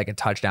would get like a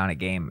touchdown a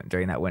game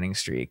during that winning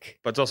streak.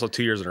 But it's also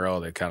 2 years in a row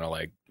they kind of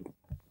like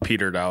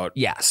petered out.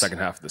 Yes. Second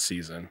half of the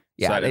season.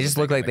 Yeah, so they just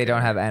look like they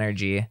don't have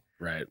energy.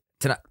 Right.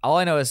 All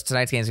I know is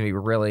tonight's game is gonna be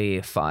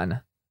really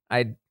fun.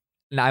 I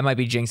might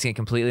be jinxing it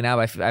completely now,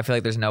 but I feel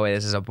like there's no way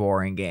this is a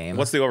boring game.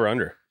 What's the over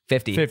under?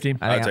 50.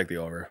 I'd take the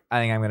over. I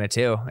think I'm going to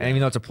too. And even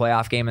though it's a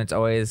playoff game, it's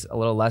always a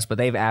little less, but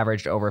they've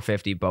averaged over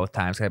 50 both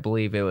times. I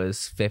believe it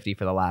was 50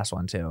 for the last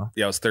one too.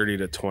 Yeah, it was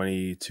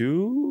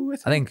 30-22.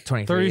 I think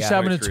 23.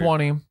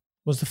 37-20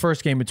 was the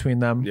first game between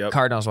them. Yep.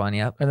 Cardinals won,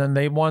 yep. And then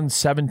they won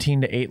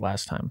 17-8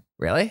 last time.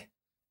 Really?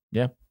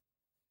 Yeah.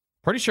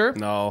 Pretty sure.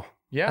 No.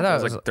 Yeah. I thought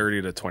it was like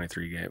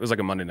 30-23 game. It was like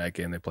a Monday night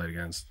game they played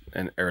against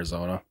in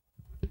Arizona.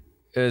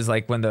 It was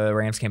like when the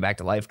Rams came back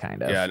to life,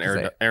 kind of. Yeah,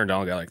 and Aaron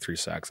Donald got like 3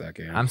 sacks that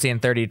game. I'm seeing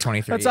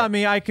 30-23. That's on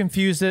me. I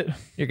confused it.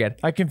 You're good.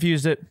 I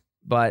confused it.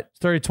 But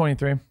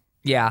 30-23.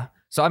 Yeah.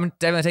 So I'm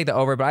definitely take the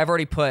over, but I've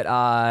already put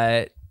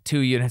 2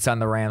 units on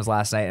the Rams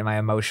last night in my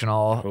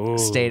emotional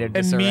state of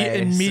disarray.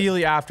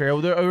 Immediately after.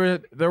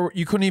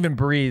 You couldn't even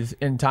breathe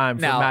in time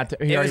for Matt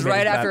to, it was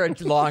right after a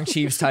long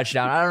Chiefs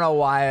touchdown. I don't know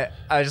why.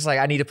 I was just like,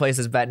 I need to place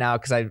this bet now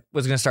because I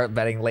was going to start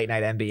betting late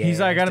night NBA. He's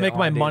like, I got to make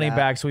my money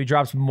back. So he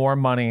drops more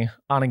money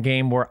on a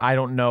game where I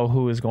don't know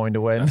who is going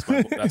to win.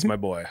 That's my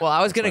boy. Well,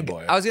 I was going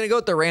to go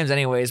with the Rams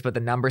anyways, but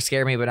the numbers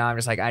scare me. But now I'm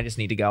just like, I just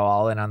need to go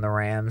all in on the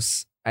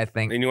Rams. I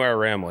think. And you are a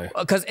Ramley.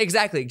 Because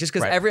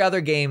every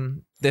other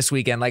game this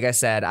weekend, like I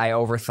said, I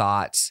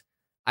overthought.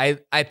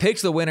 I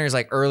picked the winners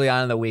like early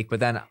on in the week, but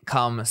then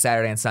come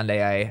Saturday and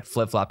Sunday, I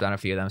flip-flopped on a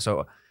few of them.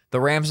 So the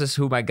Rams is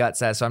who my gut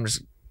says, so I'm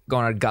just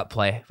going on a gut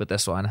play with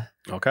this one.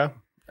 Okay.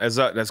 As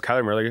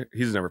Kyler Murray,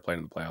 he's never played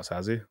in the playoffs,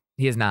 has he?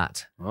 He is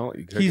not. Well,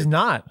 he's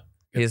not.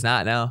 He is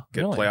not, no.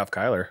 Get Really? playoff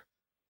Kyler.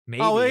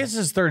 Maybe. Oh, it's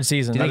his third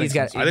season. Do you think he's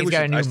got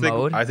a new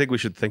mode? I think we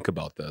should think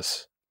about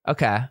this.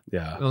 Okay.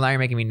 Yeah. Well, now you're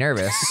making me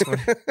nervous.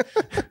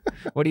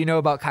 What do you know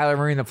about Kyler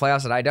Murray in the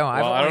playoffs that I don't?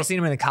 I've only seen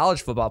him in the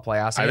college football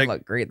playoffs. He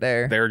look great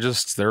there.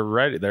 They're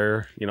ready.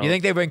 You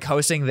think they've been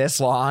coasting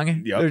this long?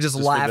 Yep, They're just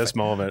laughing. For this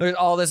moment. There's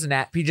all this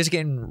just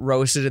getting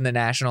roasted in the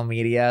national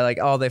media. Like,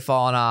 oh, they've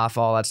fallen off,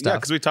 all that stuff. Yeah,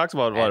 because we talked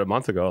about a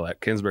month ago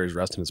that Kingsbury's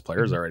resting his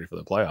players already for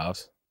the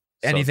playoffs.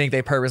 And you think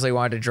they purposely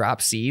wanted to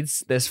drop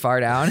seeds this far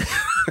down?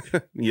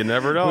 You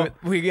never know.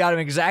 We got them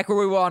exactly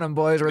where we want them,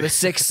 boys. We're the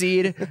 6th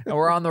seed, and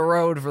we're on the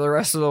road for the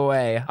rest of the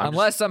way.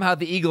 Unless somehow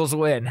the Eagles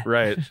win.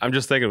 Right. I'm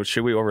just thinking,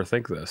 should we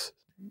overthink this?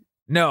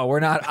 No, we're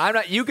not. I'm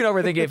not. You can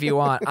overthink it if you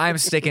want. I'm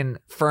sticking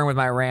firm with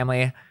my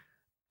Ramley.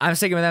 I'm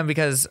sticking with them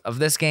because of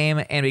this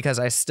game and because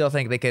I still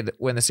think they could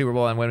win the Super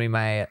Bowl and win me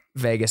my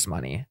Vegas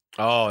money.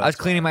 Oh, I was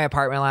cleaning my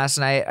apartment last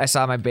night. I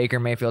saw my Baker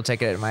Mayfield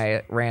ticket and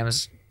my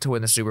Rams to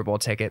win the Super Bowl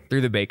ticket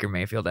through the Baker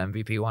Mayfield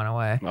MVP went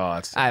away.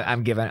 Oh,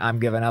 I'm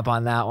giving up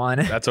on that one.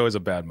 That's always a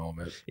bad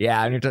moment.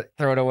 Yeah, I need to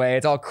throw it away.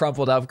 It's all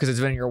crumpled up because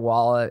it's been in your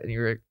wallet and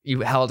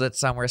you held it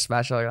somewhere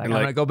special. You're like, I'm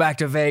gonna go back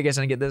to Vegas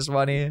and get this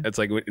money. It's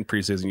like in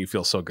preseason, you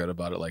feel so good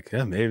about it. Like,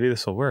 yeah, maybe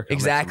this will work.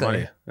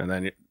 Exactly. And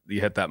then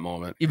you hit that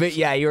moment. You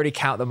already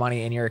count the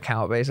money in your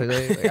account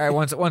basically. Like, all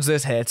right, once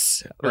this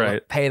hits,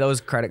 right, pay those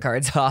credit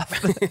cards off.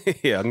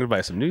 Yeah, I'm gonna buy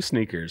some new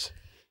sneakers.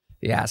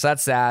 Yeah, so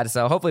that's sad.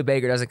 So hopefully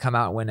Baker doesn't come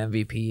out and win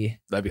MVP.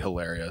 That'd be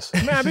hilarious.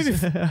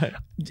 Man,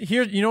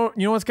 here, you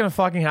know what's gonna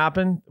fucking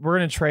happen? We're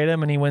gonna trade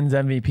him and he wins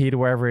MVP to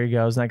wherever he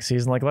goes next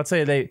season. Like, let's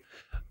say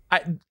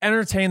I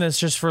entertain this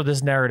just for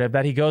this narrative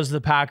that he goes to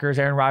the Packers,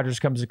 Aaron Rodgers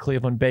comes to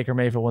Cleveland, Baker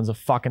Mayfield wins a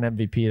fucking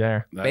MVP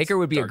there. Baker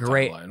would be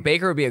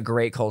a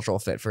great cultural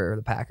fit for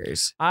the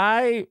Packers.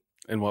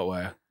 In what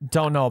way?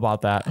 Don't know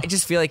about that. I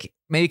just feel like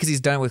maybe because he's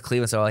done it with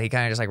Cleveland so well, he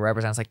kind of just like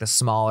represents like the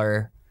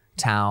smaller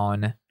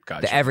town.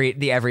 Gotcha.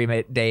 The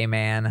everyday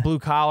man, blue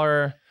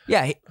collar.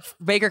 Yeah,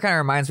 Baker kind of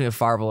reminds me of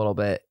Favre a little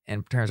bit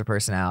in terms of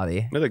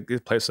personality. They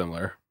play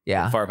similar.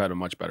 Yeah, Favre had a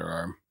much better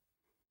arm.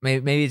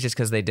 Maybe it's just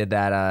because they did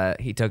that.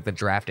 He took the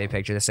draft day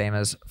picture the same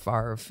as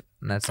Favre,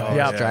 and that's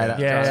yeah.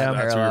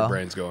 That's where your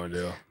brain's going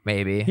to.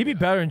 Maybe he'd be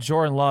better than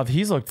Jordan Love.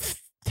 He's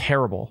looked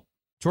terrible.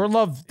 Jordan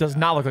Love does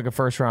not look like a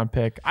first round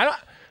pick.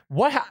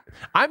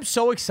 I'm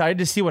so excited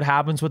to see what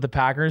happens with the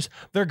Packers.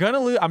 They're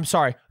gonna lose. I'm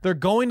sorry, they're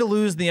going to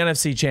lose the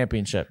NFC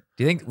Championship.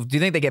 Do you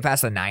think they get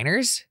past the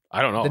Niners?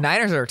 I don't know. The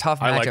Niners are a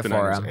tough matchup for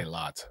them. A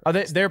lot. Are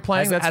they're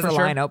playing? That's as for a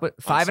sure. line open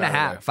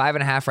 5.5.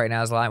 5.5 right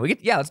now is the line.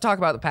 Let's talk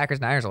about the Packers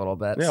Niners a little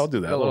bit. Yeah, I'll do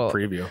that. A little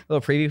preview.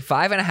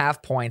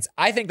 5.5 points.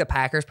 I think the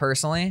Packers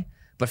personally,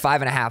 but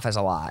 5.5 is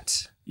a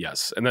lot.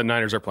 Yes, and the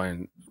Niners are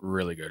playing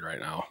really good right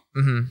now.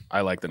 Mm-hmm.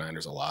 I like the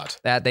Niners a lot.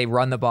 That they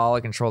run the ball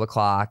and control the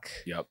clock.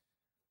 Yep.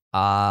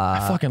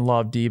 I fucking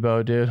love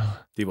Debo, dude.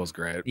 Debo's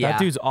great. That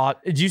dude's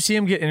awesome. Did you see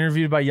him get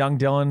interviewed by Young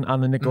Dylan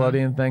on the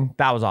Nickelodeon thing?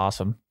 That was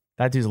awesome.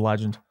 That dude's a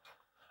legend.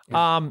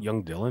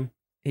 Young Dylan?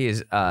 He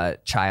is a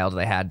child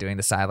they had doing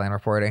the sideline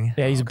reporting.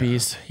 Yeah, he's a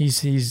beast.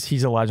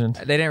 He's a legend.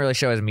 They didn't really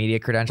show his media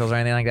credentials or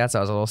anything like that, so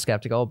I was a little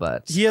skeptical,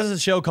 but he has a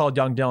show called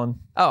Young Dylan.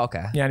 Oh,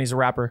 okay. Yeah, and he's a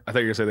rapper. I thought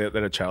you were going to say they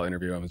had a child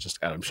interview. It was just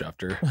Adam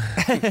Schefter.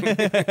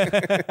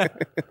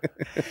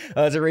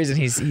 There's a reason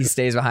he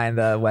stays behind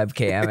the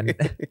webcam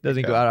and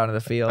doesn't go out onto the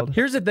field.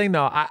 Here's the thing,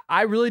 though.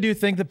 I really do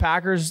think the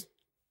Packers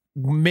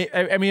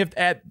if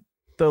at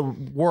the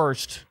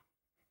worst,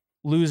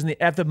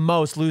 at the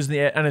most, losing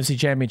the NFC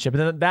Championship.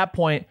 And then at that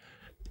point,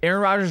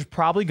 Aaron Rodgers is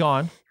probably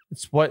gone.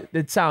 It's what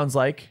it sounds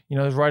like.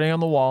 There's writing on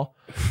the wall.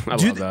 I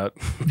love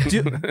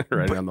that.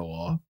 Writing on the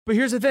wall. But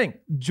here's the thing.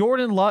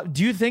 Jordan Love,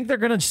 do you think they're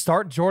going to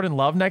start Jordan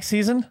Love next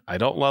season? I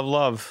don't love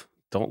Love.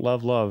 Don't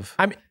love Love.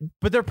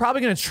 But they're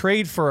probably going to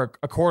trade for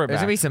a quarterback. There's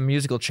going to be some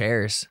musical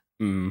chairs.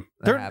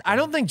 I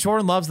don't think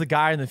Jordan Love's the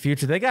guy in the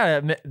future.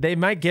 They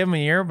might give him a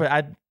year,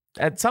 but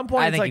at some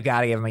point, I think you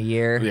got to give him a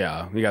year.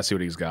 Yeah, you got to see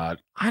what he's got.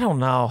 I don't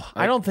know.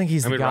 I don't think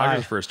he's the guy.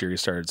 Rodgers' first year, he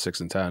started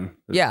 6-10.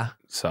 Yeah.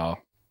 So,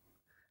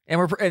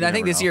 and I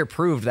think this year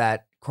proved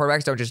that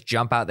quarterbacks don't just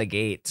jump out the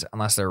gate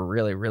unless they're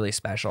really, really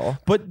special.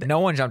 But no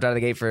one jumped out of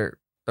the gate for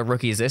the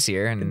rookies this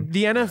year, and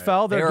the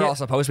NFL they were all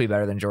supposed to be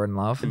better than Jordan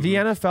Love. The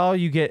NFL,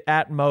 you get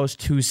at most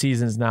 2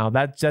 seasons now.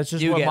 That's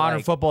just what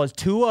modern football is.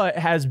 Tua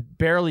has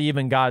barely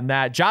even gotten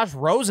that. Josh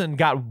Rosen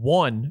got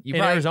 1 in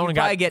Arizona. You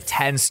probably get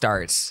 10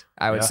 starts.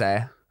 I would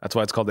say that's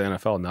why it's called the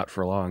NFL, not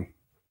for long.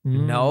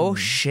 No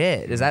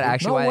shit. Is that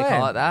actually why they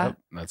call it that?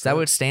 Yep, is that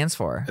what it stands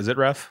for? Is it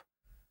ref?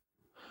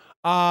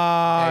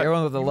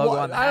 Everyone with the logo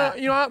on the hat.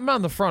 I'm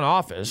on the front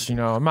office.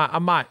 I'm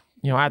not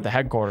at the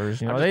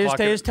headquarters. I'm They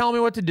just tell me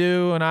what to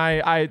do,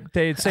 and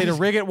they say to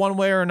rig it one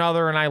way or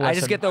another, and I listen. I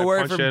just get the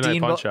word from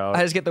Dean.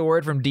 I just get the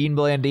word from Dean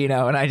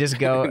Blandino, and I just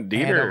go.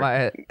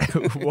 Diener.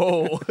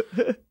 Whoa.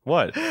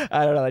 What?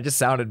 I don't know. That just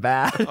sounded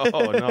bad.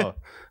 Oh no,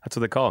 that's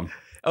what they call him.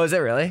 Oh, is it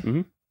really?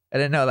 Mm-hmm. I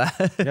didn't know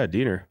that. Yeah,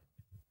 Diener.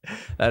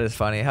 That is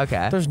funny.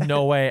 Okay. There's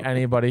no way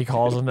anybody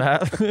calls him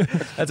that.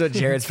 That's what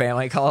Jared's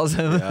family calls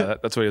him. Yeah,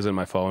 that's what he is in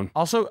my phone.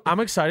 Also, I'm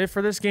excited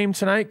for this game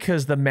tonight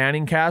because the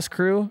Manning cast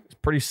crew is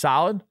pretty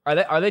solid.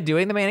 Are they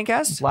doing the Manning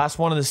cast? Last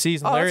one of the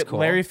season. Oh, that's cool.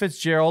 Larry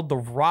Fitzgerald, The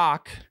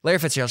Rock. Larry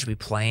Fitzgerald should be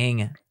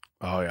playing.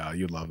 Oh yeah,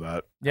 you'd love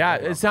that. Yeah,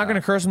 it's not going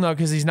to curse him though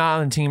because he's not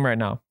on the team right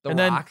now. The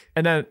Rock.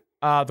 And then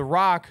The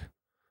Rock.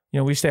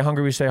 We stay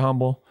hungry, we stay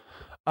humble.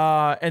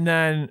 And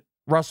then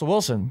Russell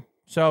Wilson.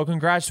 So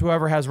congrats to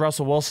whoever has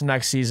Russell Wilson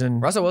next season.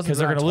 Russell Wilson's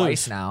they're going to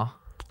twice lose now.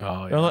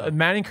 Oh yeah.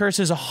 Manning curse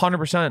is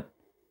 100%,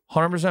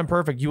 100%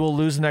 perfect. You will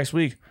lose the next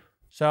week.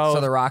 So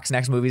The Rock's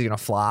next movie is going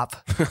to flop.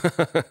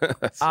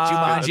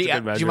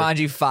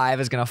 Jumanji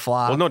 5 is going to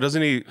flop. Well, no,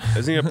 isn't he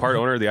a part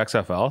owner of the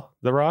XFL,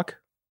 The Rock?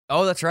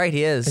 Oh, that's right.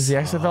 He is. Is the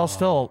XFL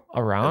still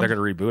around? They're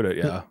going to reboot it,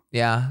 yeah.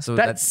 Yeah. So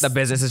the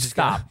business is just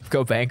going to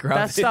go bankrupt.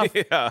 That stuff,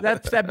 Yeah.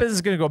 that business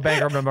is going to go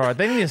bankrupt no matter what.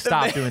 They need to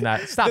stop doing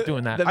that. Stop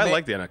doing that. I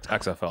like the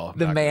XFL.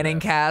 The Manning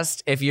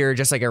cast, if you're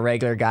just like a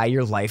regular guy,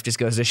 your life just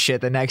goes to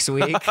shit the next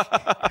week.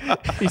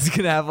 He's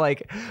going to have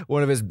like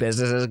one of his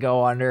businesses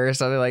go under or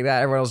something like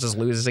that. Everyone else just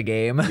loses a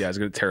game. Yeah, he's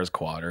going to tear his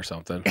quad or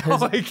something.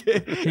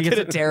 He gets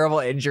a terrible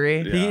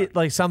injury. Yeah. He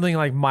like something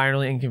like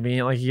minorly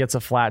inconvenient. Like he gets a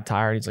flat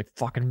tire and he's like,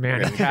 fucking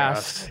Manning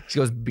cast. She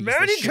goes beats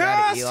the shit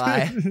out of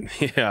Eli.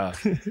 Yeah.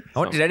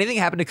 Did anything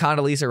happen to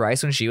Condoleezza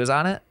Rice when she was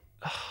on it?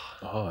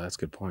 Oh, that's a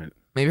good point.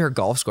 Maybe her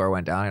golf score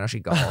went down. I know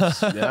she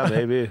golfs. Yeah,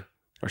 maybe.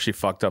 Or she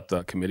fucked up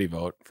the committee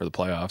vote for the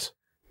playoffs.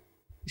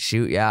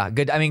 Shoot, yeah.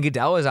 Good. I mean,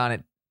 Goodell was on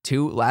it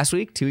 2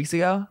 weeks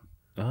ago.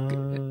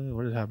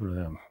 What did happen to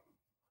them?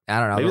 I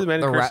don't know. Maybe the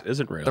Manning curse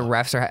isn't real. The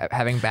refs are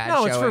having bad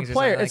No, it's showings for or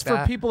players. something It's like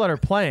for that. people that are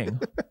playing.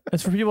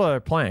 It's for people that are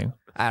playing.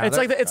 I don't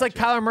know. It's like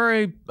Kyler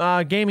Murray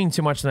gaming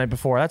too much the night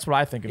before. That's what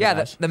I think of it Yeah,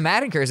 as. the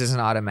Madden curse isn't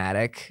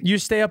automatic. You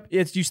stay up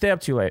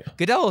too late.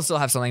 Goodell will still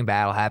have something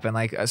bad will happen.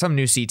 Like some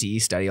new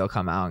CTE study will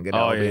come out and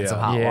Goodell will be in some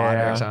hot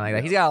water or something like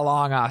that. He's got a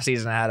long off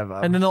season ahead of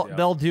him. And then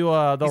they'll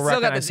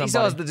recognize he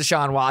still has the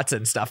Deshaun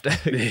Watson stuff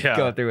to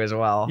go through as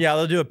well. Yeah,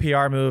 they'll do a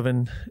PR move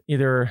and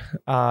either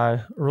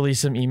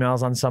release some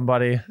emails on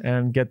somebody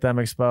and get them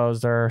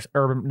exposed, or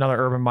another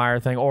Urban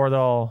Meyer thing, or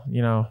they'll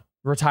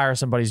retire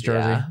somebody's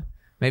jersey. Yeah.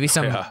 Maybe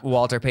some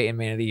Walter Payton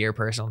Man of the Year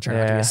person will turn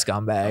out to be a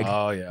scumbag.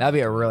 Oh yeah, that'd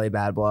be a really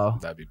bad blow.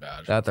 That'd be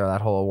bad. That'd throw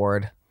that whole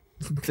award,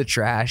 the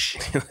trash.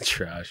 The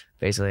trash,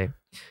 basically.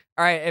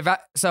 All right, if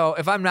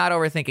I'm not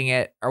overthinking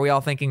it, are we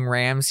all thinking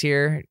Rams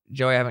here?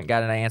 Joey, I haven't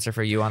got an answer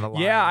for you on the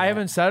line. Yeah, I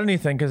haven't said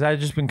anything because I've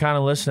just been kind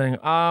of listening.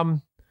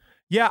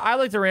 Yeah, I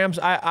like the Rams.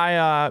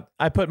 I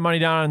put money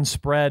down on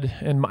spread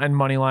and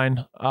money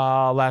line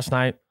last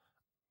night.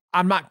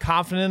 I'm not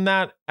confident in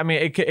that. I mean,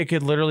 it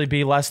could literally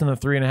be less than the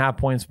 3.5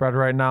 point spread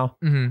right now,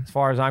 as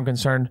far as I'm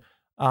concerned.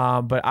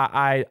 But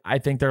I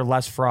think they're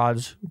less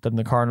frauds than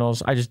the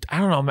Cardinals. I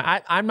don't know,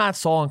 man. I'm not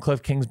sold on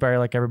Cliff Kingsbury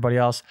like everybody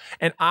else,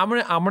 and I'm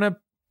gonna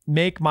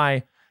make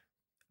my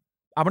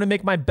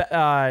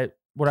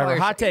whatever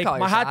hot take. I'm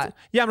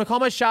gonna call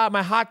my shot.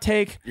 My hot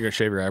take. You're gonna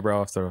shave your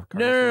eyebrow off the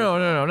Cardinals?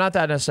 No, not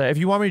that necessarily. If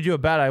you want me to do a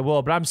bet, I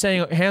will. But I'm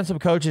saying handsome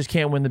coaches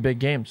can't win the big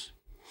games.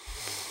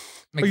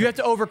 Or you have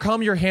to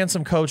overcome your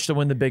handsome coach to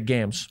win the big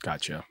games.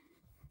 Gotcha.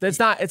 It's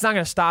not going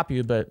to stop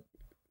you, but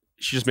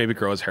you should just maybe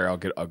grow his hair out,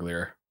 get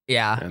uglier.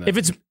 Yeah.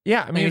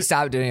 Maybe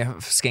stop doing a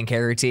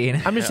skincare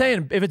routine. I'm just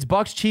saying, if it's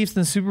Bucks Chiefs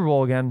in the Super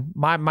Bowl again,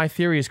 my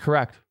theory is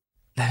correct.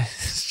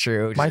 That's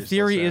true. My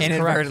theory is correct.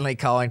 Inadvertently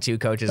calling 2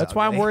 coaches. That's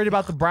why I'm worried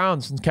about the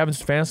Browns and Kevin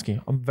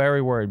Stefanski. I'm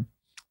very worried.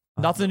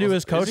 Nothing to do with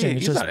his coaching.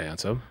 He's not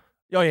handsome.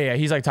 Oh yeah,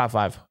 he's like top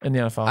 5 in the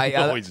NFL.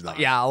 No, he's not.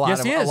 Yeah,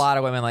 a lot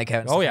of women like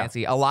Kevin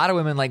Stefanski. A lot of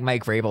women like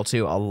Mike Vrabel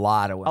too. A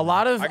lot of women.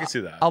 I can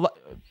see that. A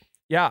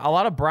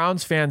lot of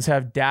Browns fans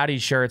have daddy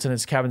shirts and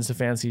it's Kevin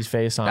Stefanski's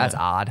face on That's it.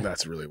 odd.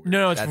 That's really weird.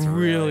 No, it's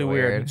really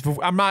weird.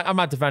 I'm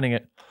not defending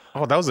it.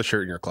 Oh, that was the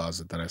shirt in your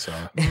closet that I saw.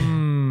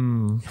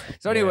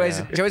 So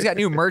anyways, Joey's got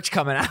new merch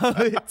coming out.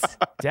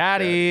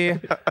 Daddy.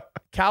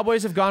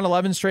 Cowboys have gone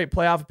 11 straight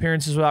playoff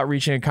appearances without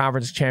reaching a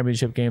conference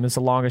championship game. That's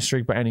the longest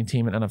streak by any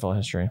team in NFL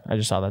history. I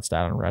just saw that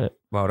stat on Reddit.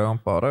 All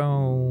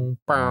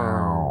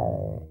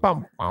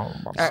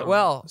right,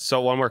 well.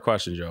 So one more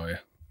question, Joey.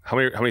 How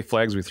many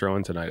flags are we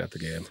throwing tonight at the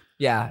game?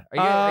 Yeah.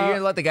 Are you going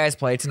to let the guys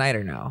play tonight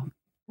or no?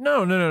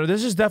 No.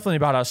 This is definitely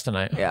about us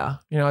tonight. Yeah.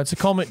 It's a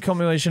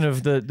culmination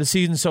of the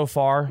season so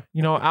far.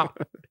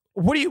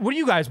 What are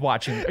you guys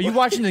watching? Are you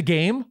watching the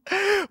game?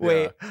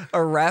 Wait,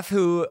 a ref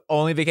who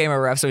only became a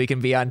ref so he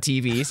can be on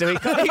TV. So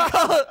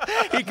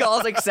he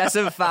calls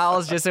excessive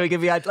fouls just so he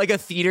can be on, like a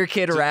theater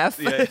kid ref.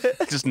 Yeah,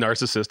 just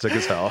narcissistic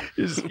as hell.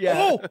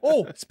 Yeah.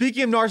 Oh,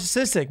 speaking of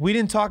narcissistic, we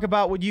didn't talk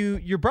about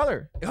your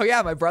brother. Oh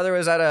yeah, my brother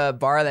was at a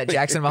bar that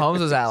Jackson Mahomes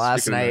was at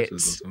last night.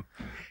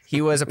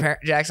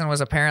 Jackson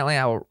was apparently.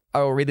 I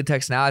will read the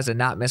text now. I did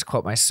not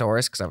misquote my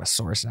source because I have a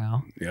source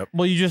now. Yep.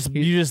 Well, you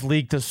just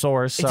leaked a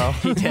source, so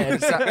He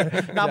did.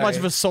 not much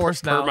of a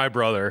source now. Per my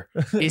brother.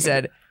 He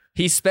said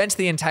he spent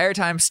the entire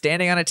time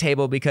standing on a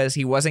table because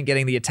he wasn't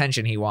getting the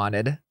attention he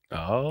wanted.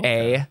 Oh.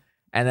 And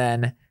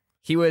then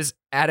he was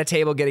at a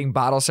table getting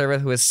bottle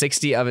service with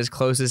 60 of his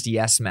closest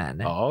yes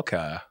men. Oh,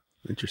 okay.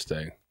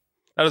 Interesting.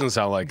 That doesn't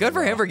sound like Good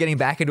for him for getting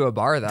back into a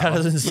bar, though. That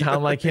doesn't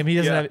sound like him. He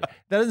doesn't have.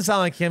 That doesn't sound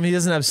like him. He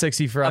doesn't have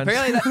 60 friends.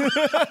 Apparently,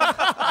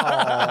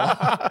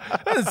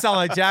 That doesn't sound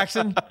like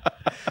Jackson.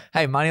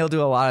 Hey, money will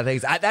do a lot of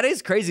things. That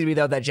is crazy to me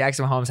though that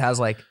Jackson Mahomes has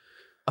like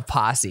a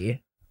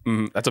posse.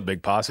 That's a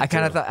big posse. I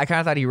kind of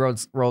thought he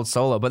rolled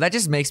solo, but that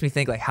just makes me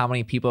think like how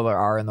many people there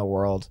are in the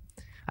world.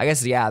 I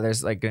guess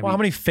there's like how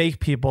many fake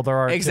people there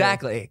are?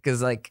 Exactly,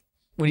 because like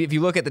if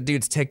you look at the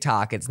dude's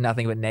TikTok, it's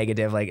nothing but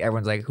negative. Like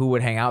everyone's like, who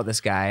would hang out with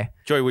this guy?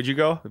 Joey, would you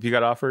go if you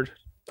got offered?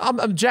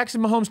 I'm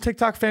Jackson Mahomes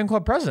TikTok fan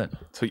club president.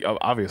 So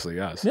obviously,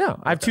 yes. Yeah,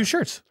 I have 2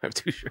 shirts. I have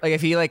 2 shirts. Like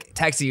if he like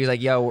texted you, he's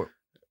like, "Yo,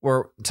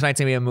 we're tonight's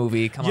gonna be a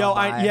movie. Come on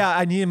by."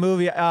 I need a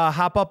movie.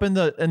 Hop up in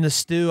the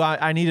stew.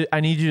 I need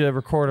you to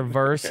record a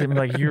verse. And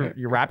like you're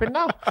rapping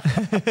now.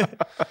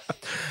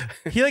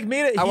 He like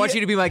made it. I want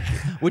you to be like,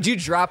 would you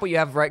drop what you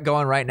have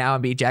going right now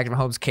and be Jackson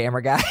Mahomes'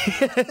 camera guy?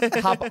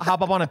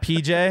 hop up on a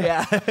PJ.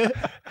 Yeah.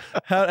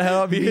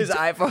 How His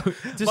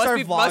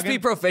iPhone must be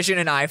proficient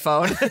in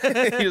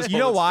iPhone. You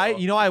know why?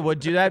 You know I would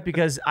do that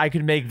because I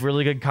could make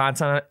really good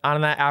content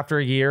on that after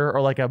a year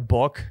or like a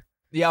book.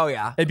 Yeah, oh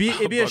yeah. It'd be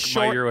a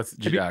short. My year with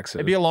Jackson.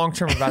 It'd be a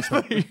long-term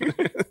investment.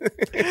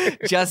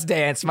 Just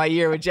Dance, my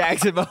year with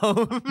Jackson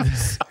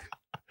Mahomes.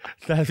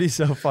 That'd be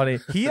so funny.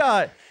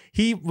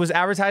 He was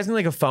advertising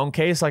like a phone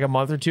case like a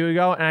month or 2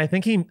 ago, and I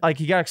think he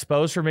got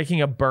exposed for making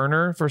a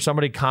burner for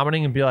somebody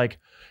commenting and be like,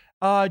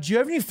 do you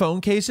have any phone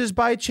cases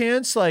by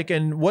chance? Like,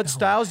 and what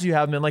styles do you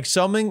have them in? Like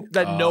something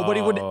that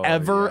nobody would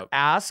ever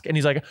ask. And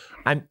he's like,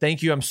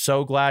 thank you. I'm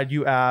so glad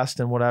you asked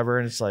and whatever.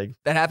 And it's like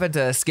that happened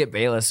to Skip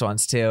Bayless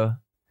once too.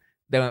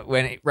 Then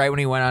when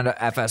he went on to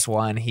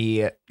FS1,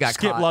 he got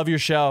Skip, caught. love your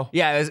show.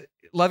 Yeah, it was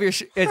love your.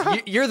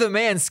 You're the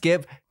man,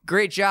 Skip.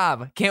 Great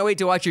job. Can't wait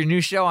to watch your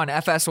new show on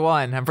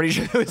FS1. I'm pretty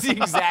sure it was the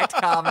exact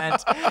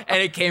comment,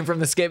 and it came from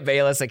the Skip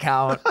Bayless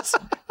account.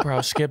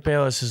 Bro, Skip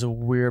Bayless is a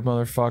weird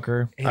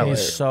motherfucker.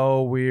 He's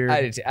so weird.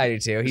 I do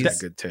too. He's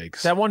good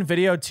takes. That one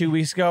video 2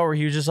 weeks ago where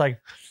he was just like,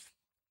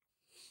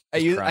 I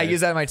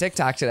used that on my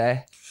TikTok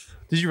today.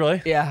 Did you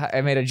really? Yeah,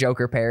 I made a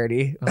Joker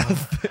parody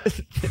of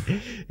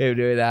him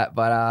doing that.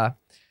 But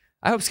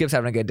I hope Skip's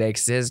having a good day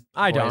because his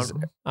I boys-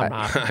 don't. I'm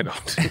not. I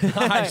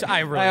don't. I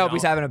really I hope don't.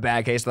 he's having a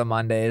bad case of the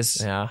Mondays.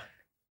 Yeah.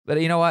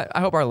 But you know what? I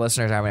hope our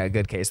listeners are having a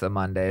good case of the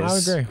Mondays. I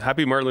would agree.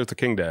 Happy Martin Luther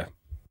King Day.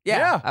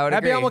 Yeah, I would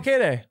Happy agree. MLK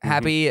Day.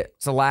 Happy.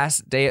 It's the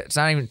last day. It's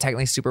not even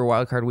technically Super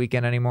Wildcard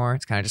Weekend anymore.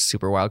 It's kind of just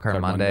Super Wildcard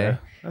Monday.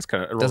 That's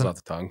kind of it rolls Doesn't- off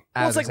the tongue.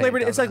 Well, it's like Labor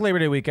Day. It's like Labor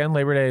Day weekend.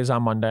 Labor Day is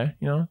on Monday.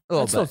 You know, a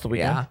little It's still bit. the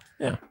weekend.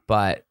 Yeah.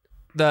 But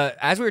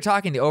as we were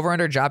talking, the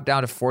over/under dropped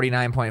down to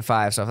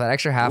 49.5. So if that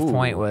extra half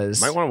point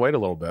was, Might want to wait a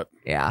little bit.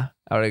 yeah,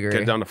 I would agree.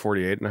 Get it down to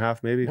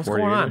 48.5, maybe. What's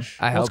going on? 48-ish.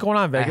 I What's hope- going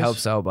on, Vegas? I hope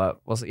so,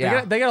 but we'll see.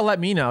 Yeah, They gotta let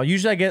me know.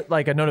 Usually I get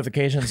like a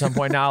notification at some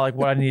point now, like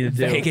what I need to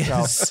do.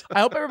 Vegas. So I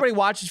hope everybody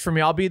watches for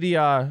me. I'll be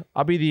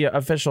the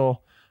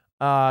official,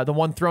 the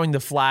one throwing the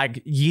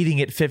flag, yeeting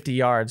it 50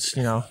 yards.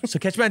 You know. So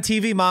catch me on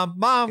TV,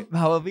 mom.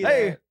 I will be Hey.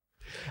 there.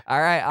 All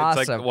right, It's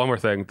awesome. like one more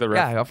thing. The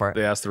ref, Yeah, go for it.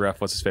 They asked the ref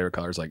what's his favorite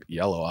color. It's like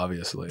yellow,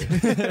 obviously.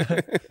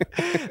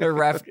 a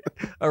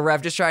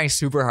ref just trying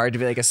super hard to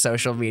be like a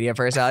social media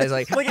personality. He's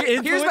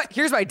like,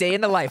 here's my day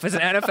in the life as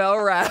an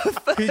NFL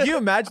ref. Could you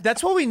imagine?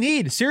 That's what we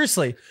need.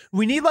 Seriously,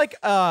 we need like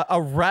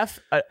a ref,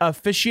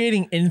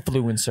 officiating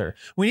influencer.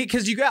 We need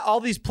because you got all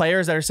these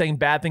players that are saying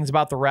bad things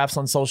about the refs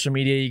on social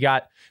media. You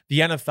got the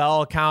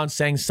NFL account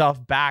saying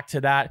stuff back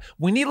to that.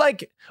 We need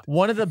like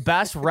one of the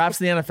best refs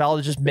in the NFL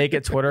to just make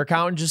a Twitter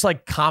account and just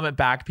like comment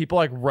back. People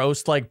like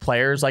roast like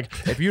players. Like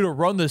if you'd have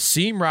run the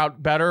seam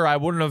route better, I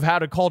wouldn't have had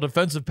to call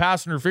defensive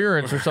pass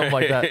interference or something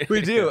like that. We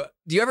do.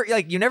 Do you ever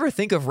you never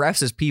think of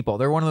refs as people?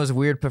 They're one of those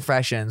weird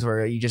professions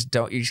where you just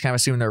kind of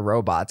assume they're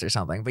robots or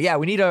something. But yeah,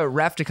 we need a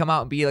ref to come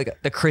out and be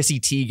like the Chrissy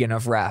Teigen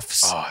of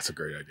refs. Oh, that's a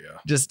great idea.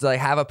 Just like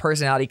have a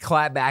personality,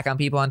 clap back on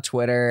people on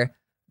Twitter.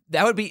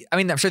 That would be. I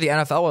mean, I'm sure the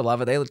NFL would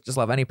love it. They just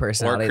love any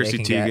personality. Or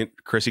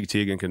Chrissy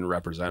Teigen can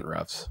represent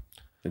refs.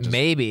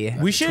 Maybe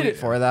we should tweet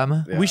for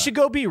them. Yeah. We should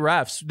go be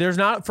refs. There's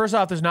not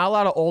a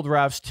lot of old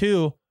refs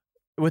too.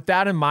 With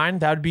that in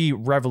mind, that would be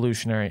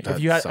revolutionary. That if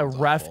you had a sounds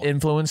ref awful.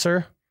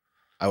 influencer.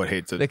 I would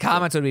hate to. The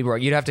comments would be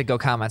broke. You'd have to go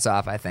comments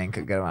off, I think,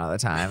 a good amount of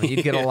the time.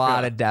 You'd get a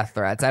lot of death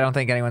threats. I don't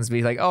think anyone's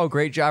be like, oh,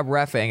 great job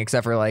reffing,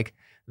 except for like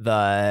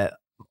the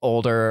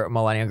older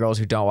millennial girls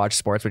who don't watch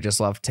sports but just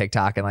love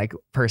TikTok and like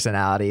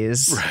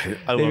personalities. Right.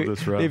 I love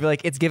this ref. They'd be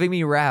like, it's giving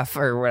me ref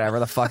or whatever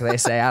the fuck they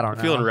say. I don't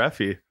know. Feeling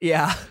refy.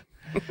 Yeah.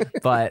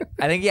 But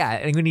I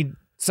think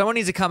someone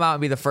needs to come out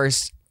and be the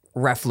first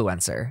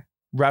refluencer.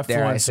 Dare I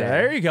Refluencer. say.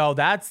 There you go.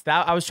 That's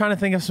that. I was trying to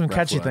think of some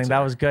catchy thing. That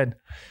was good.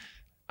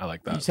 I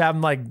like You that. just have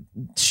them like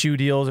shoe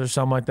deals or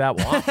something like that.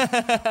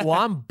 Well,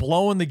 I'm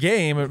blowing the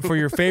game for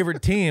your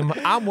favorite team.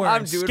 I'm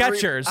wearing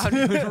Skechers. I'm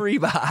doing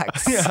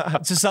Reeboks. Yeah,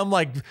 it's just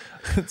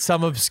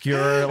some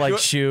obscure like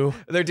shoe.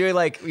 They're doing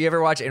like, you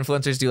ever watch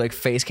influencers do like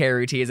face care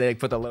routines? They like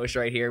put the lotion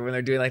right here when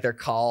they're doing like their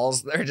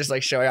calls. They're just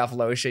like showing off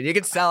lotion. You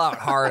can sell out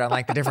hard on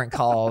like the different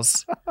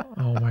calls.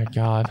 Oh my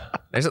God.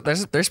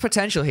 There's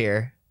potential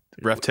here.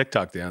 Ref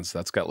TikTok dance.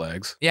 That's got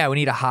legs. Yeah, we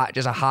need a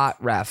hot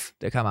ref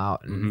to come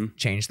out and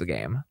change the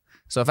game.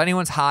 So if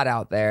anyone's hot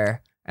out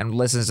there and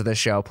listens to this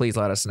show, please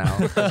let us know.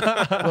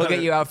 We'll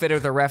get you outfitted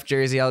with a ref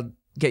jersey. I'll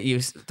get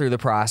you through the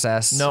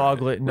process. No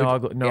ugly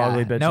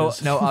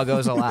bitches. No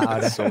uggos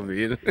allowed. That's so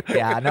mean.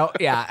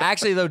 Yeah.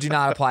 Actually, though, do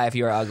not apply if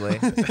you are ugly.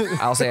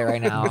 I'll say it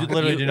right now. You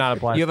literally do not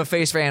apply. You have a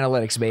face for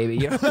analytics, baby.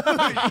 You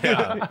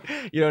don't,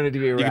 you don't need to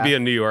be a ref. You could be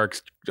in New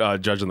York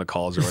judging the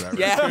calls or whatever.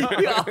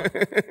 Yeah.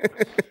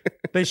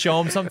 They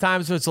show them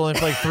sometimes, so it's only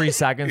for like 3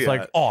 seconds. Yeah.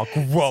 Like, oh,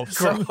 gross.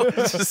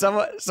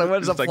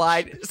 Someone's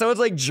applied. Someone's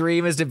like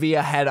dream is to be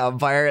a head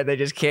umpire, and they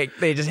just can't.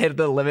 They just hit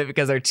the limit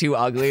because they're too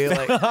ugly.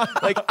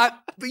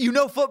 You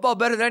know football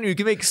better than you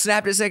can make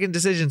snap-to-second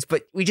decisions,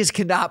 but we just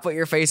cannot put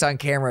your face on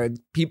camera.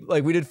 People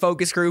like we did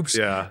focus groups.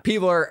 Yeah.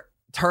 People are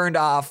turned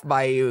off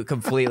by you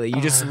completely.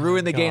 You just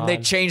ruined the game. They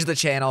changed the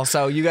channel,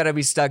 so you got to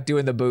be stuck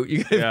doing the boot.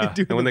 Yeah,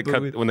 and when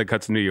they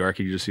cut to New York,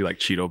 you just see like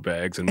Cheeto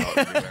bags and the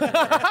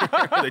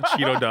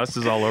Cheeto dust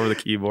is all over the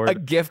keyboard. A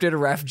gifted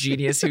ref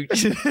genius who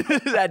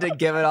had to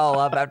give it all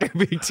up after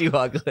being too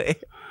ugly.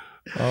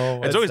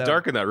 Oh, it's always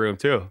dark in that room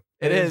too.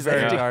 It is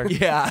very dark.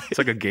 Yeah. It's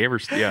like a gamer.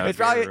 Yeah,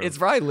 It's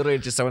probably literally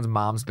just someone's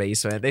mom's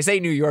basement. They say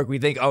New York, we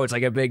think, oh, it's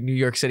like a big New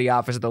York City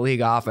office at the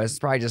league office. It's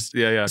probably just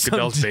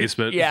Goodell's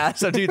basement. Yeah,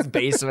 some dude's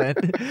basement.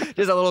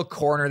 Just a little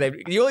corner.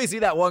 You only see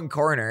that one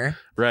corner.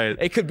 Right.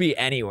 It could be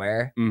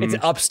anywhere. It's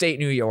upstate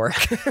New York.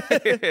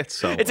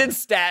 It's in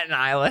Staten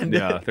Island.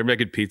 Yeah, they're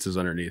making pizzas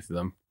underneath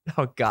them.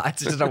 Oh God,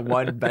 it's just a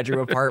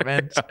 1-bedroom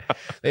apartment.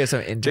 They have some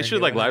interns. They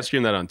should like live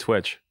stream that on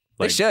Twitch.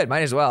 They should.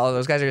 Might as well.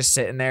 Those guys are just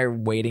sitting there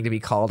waiting to be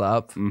called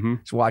up.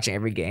 Just watching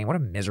every game. What a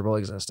miserable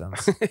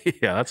existence.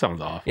 Yeah, that sounds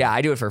awful. Yeah,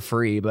 I do it for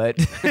free, but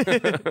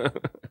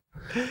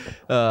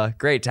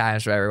great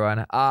times for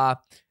everyone.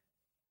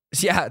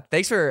 Yeah,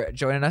 thanks for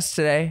joining us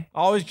today.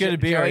 Always good to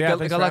be here. Yeah,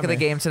 good luck at the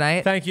game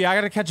tonight. Thank you. I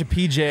got to catch a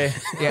PJ.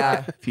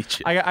 Yeah.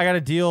 I got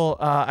a deal.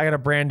 I got a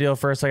brand deal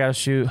first. I got to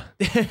shoot.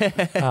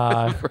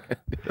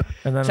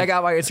 And then check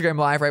out my Instagram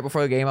live right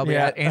before the game. I'll be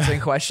answering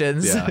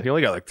questions. Yeah, you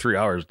only got like 3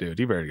 hours, dude.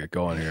 You better get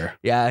going here.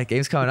 Yeah,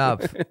 game's coming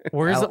up.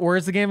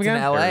 Where's the game again?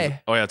 In LA.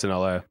 Oh yeah, it's in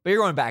LA. But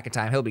you're going back in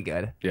time. He'll be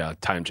good. Yeah,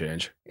 time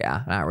change.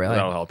 Yeah, not really.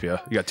 That'll help you.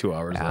 You got 2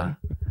 hours then.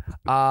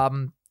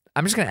 I'm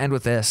just gonna end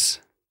with this.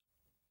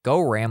 Go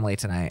Ramley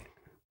tonight.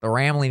 The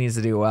Ramley needs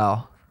to do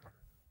well.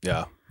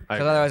 Yeah.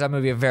 Because otherwise I'm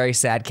going to be a very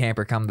sad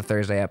camper come the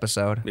Thursday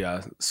episode.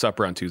 Yeah.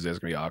 Supper on Tuesday is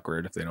going to be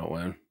awkward if they don't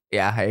win.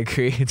 Yeah, I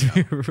agree.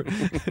 We're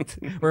going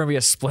to be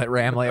a split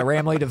Ramley, a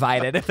Ramley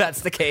divided, if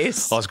that's the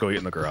case. I'll just go eat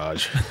in the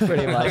garage.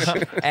 Pretty much.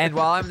 And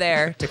while I'm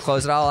there, to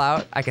close it all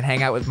out, I can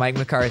hang out with Mike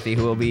McCarthy,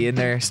 who will be in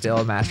there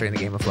still mastering the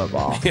game of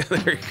football. Yeah,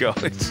 there you go.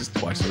 It's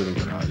just watch it in the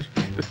garage.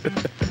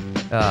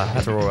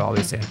 That's where we'll all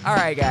be seeing. All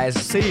right, guys.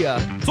 See ya.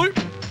 Sleep.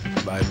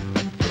 Bye.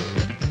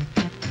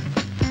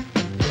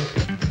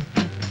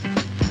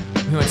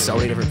 We went so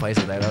many different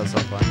places there. That was so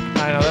fun.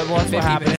 I know. That's what happened.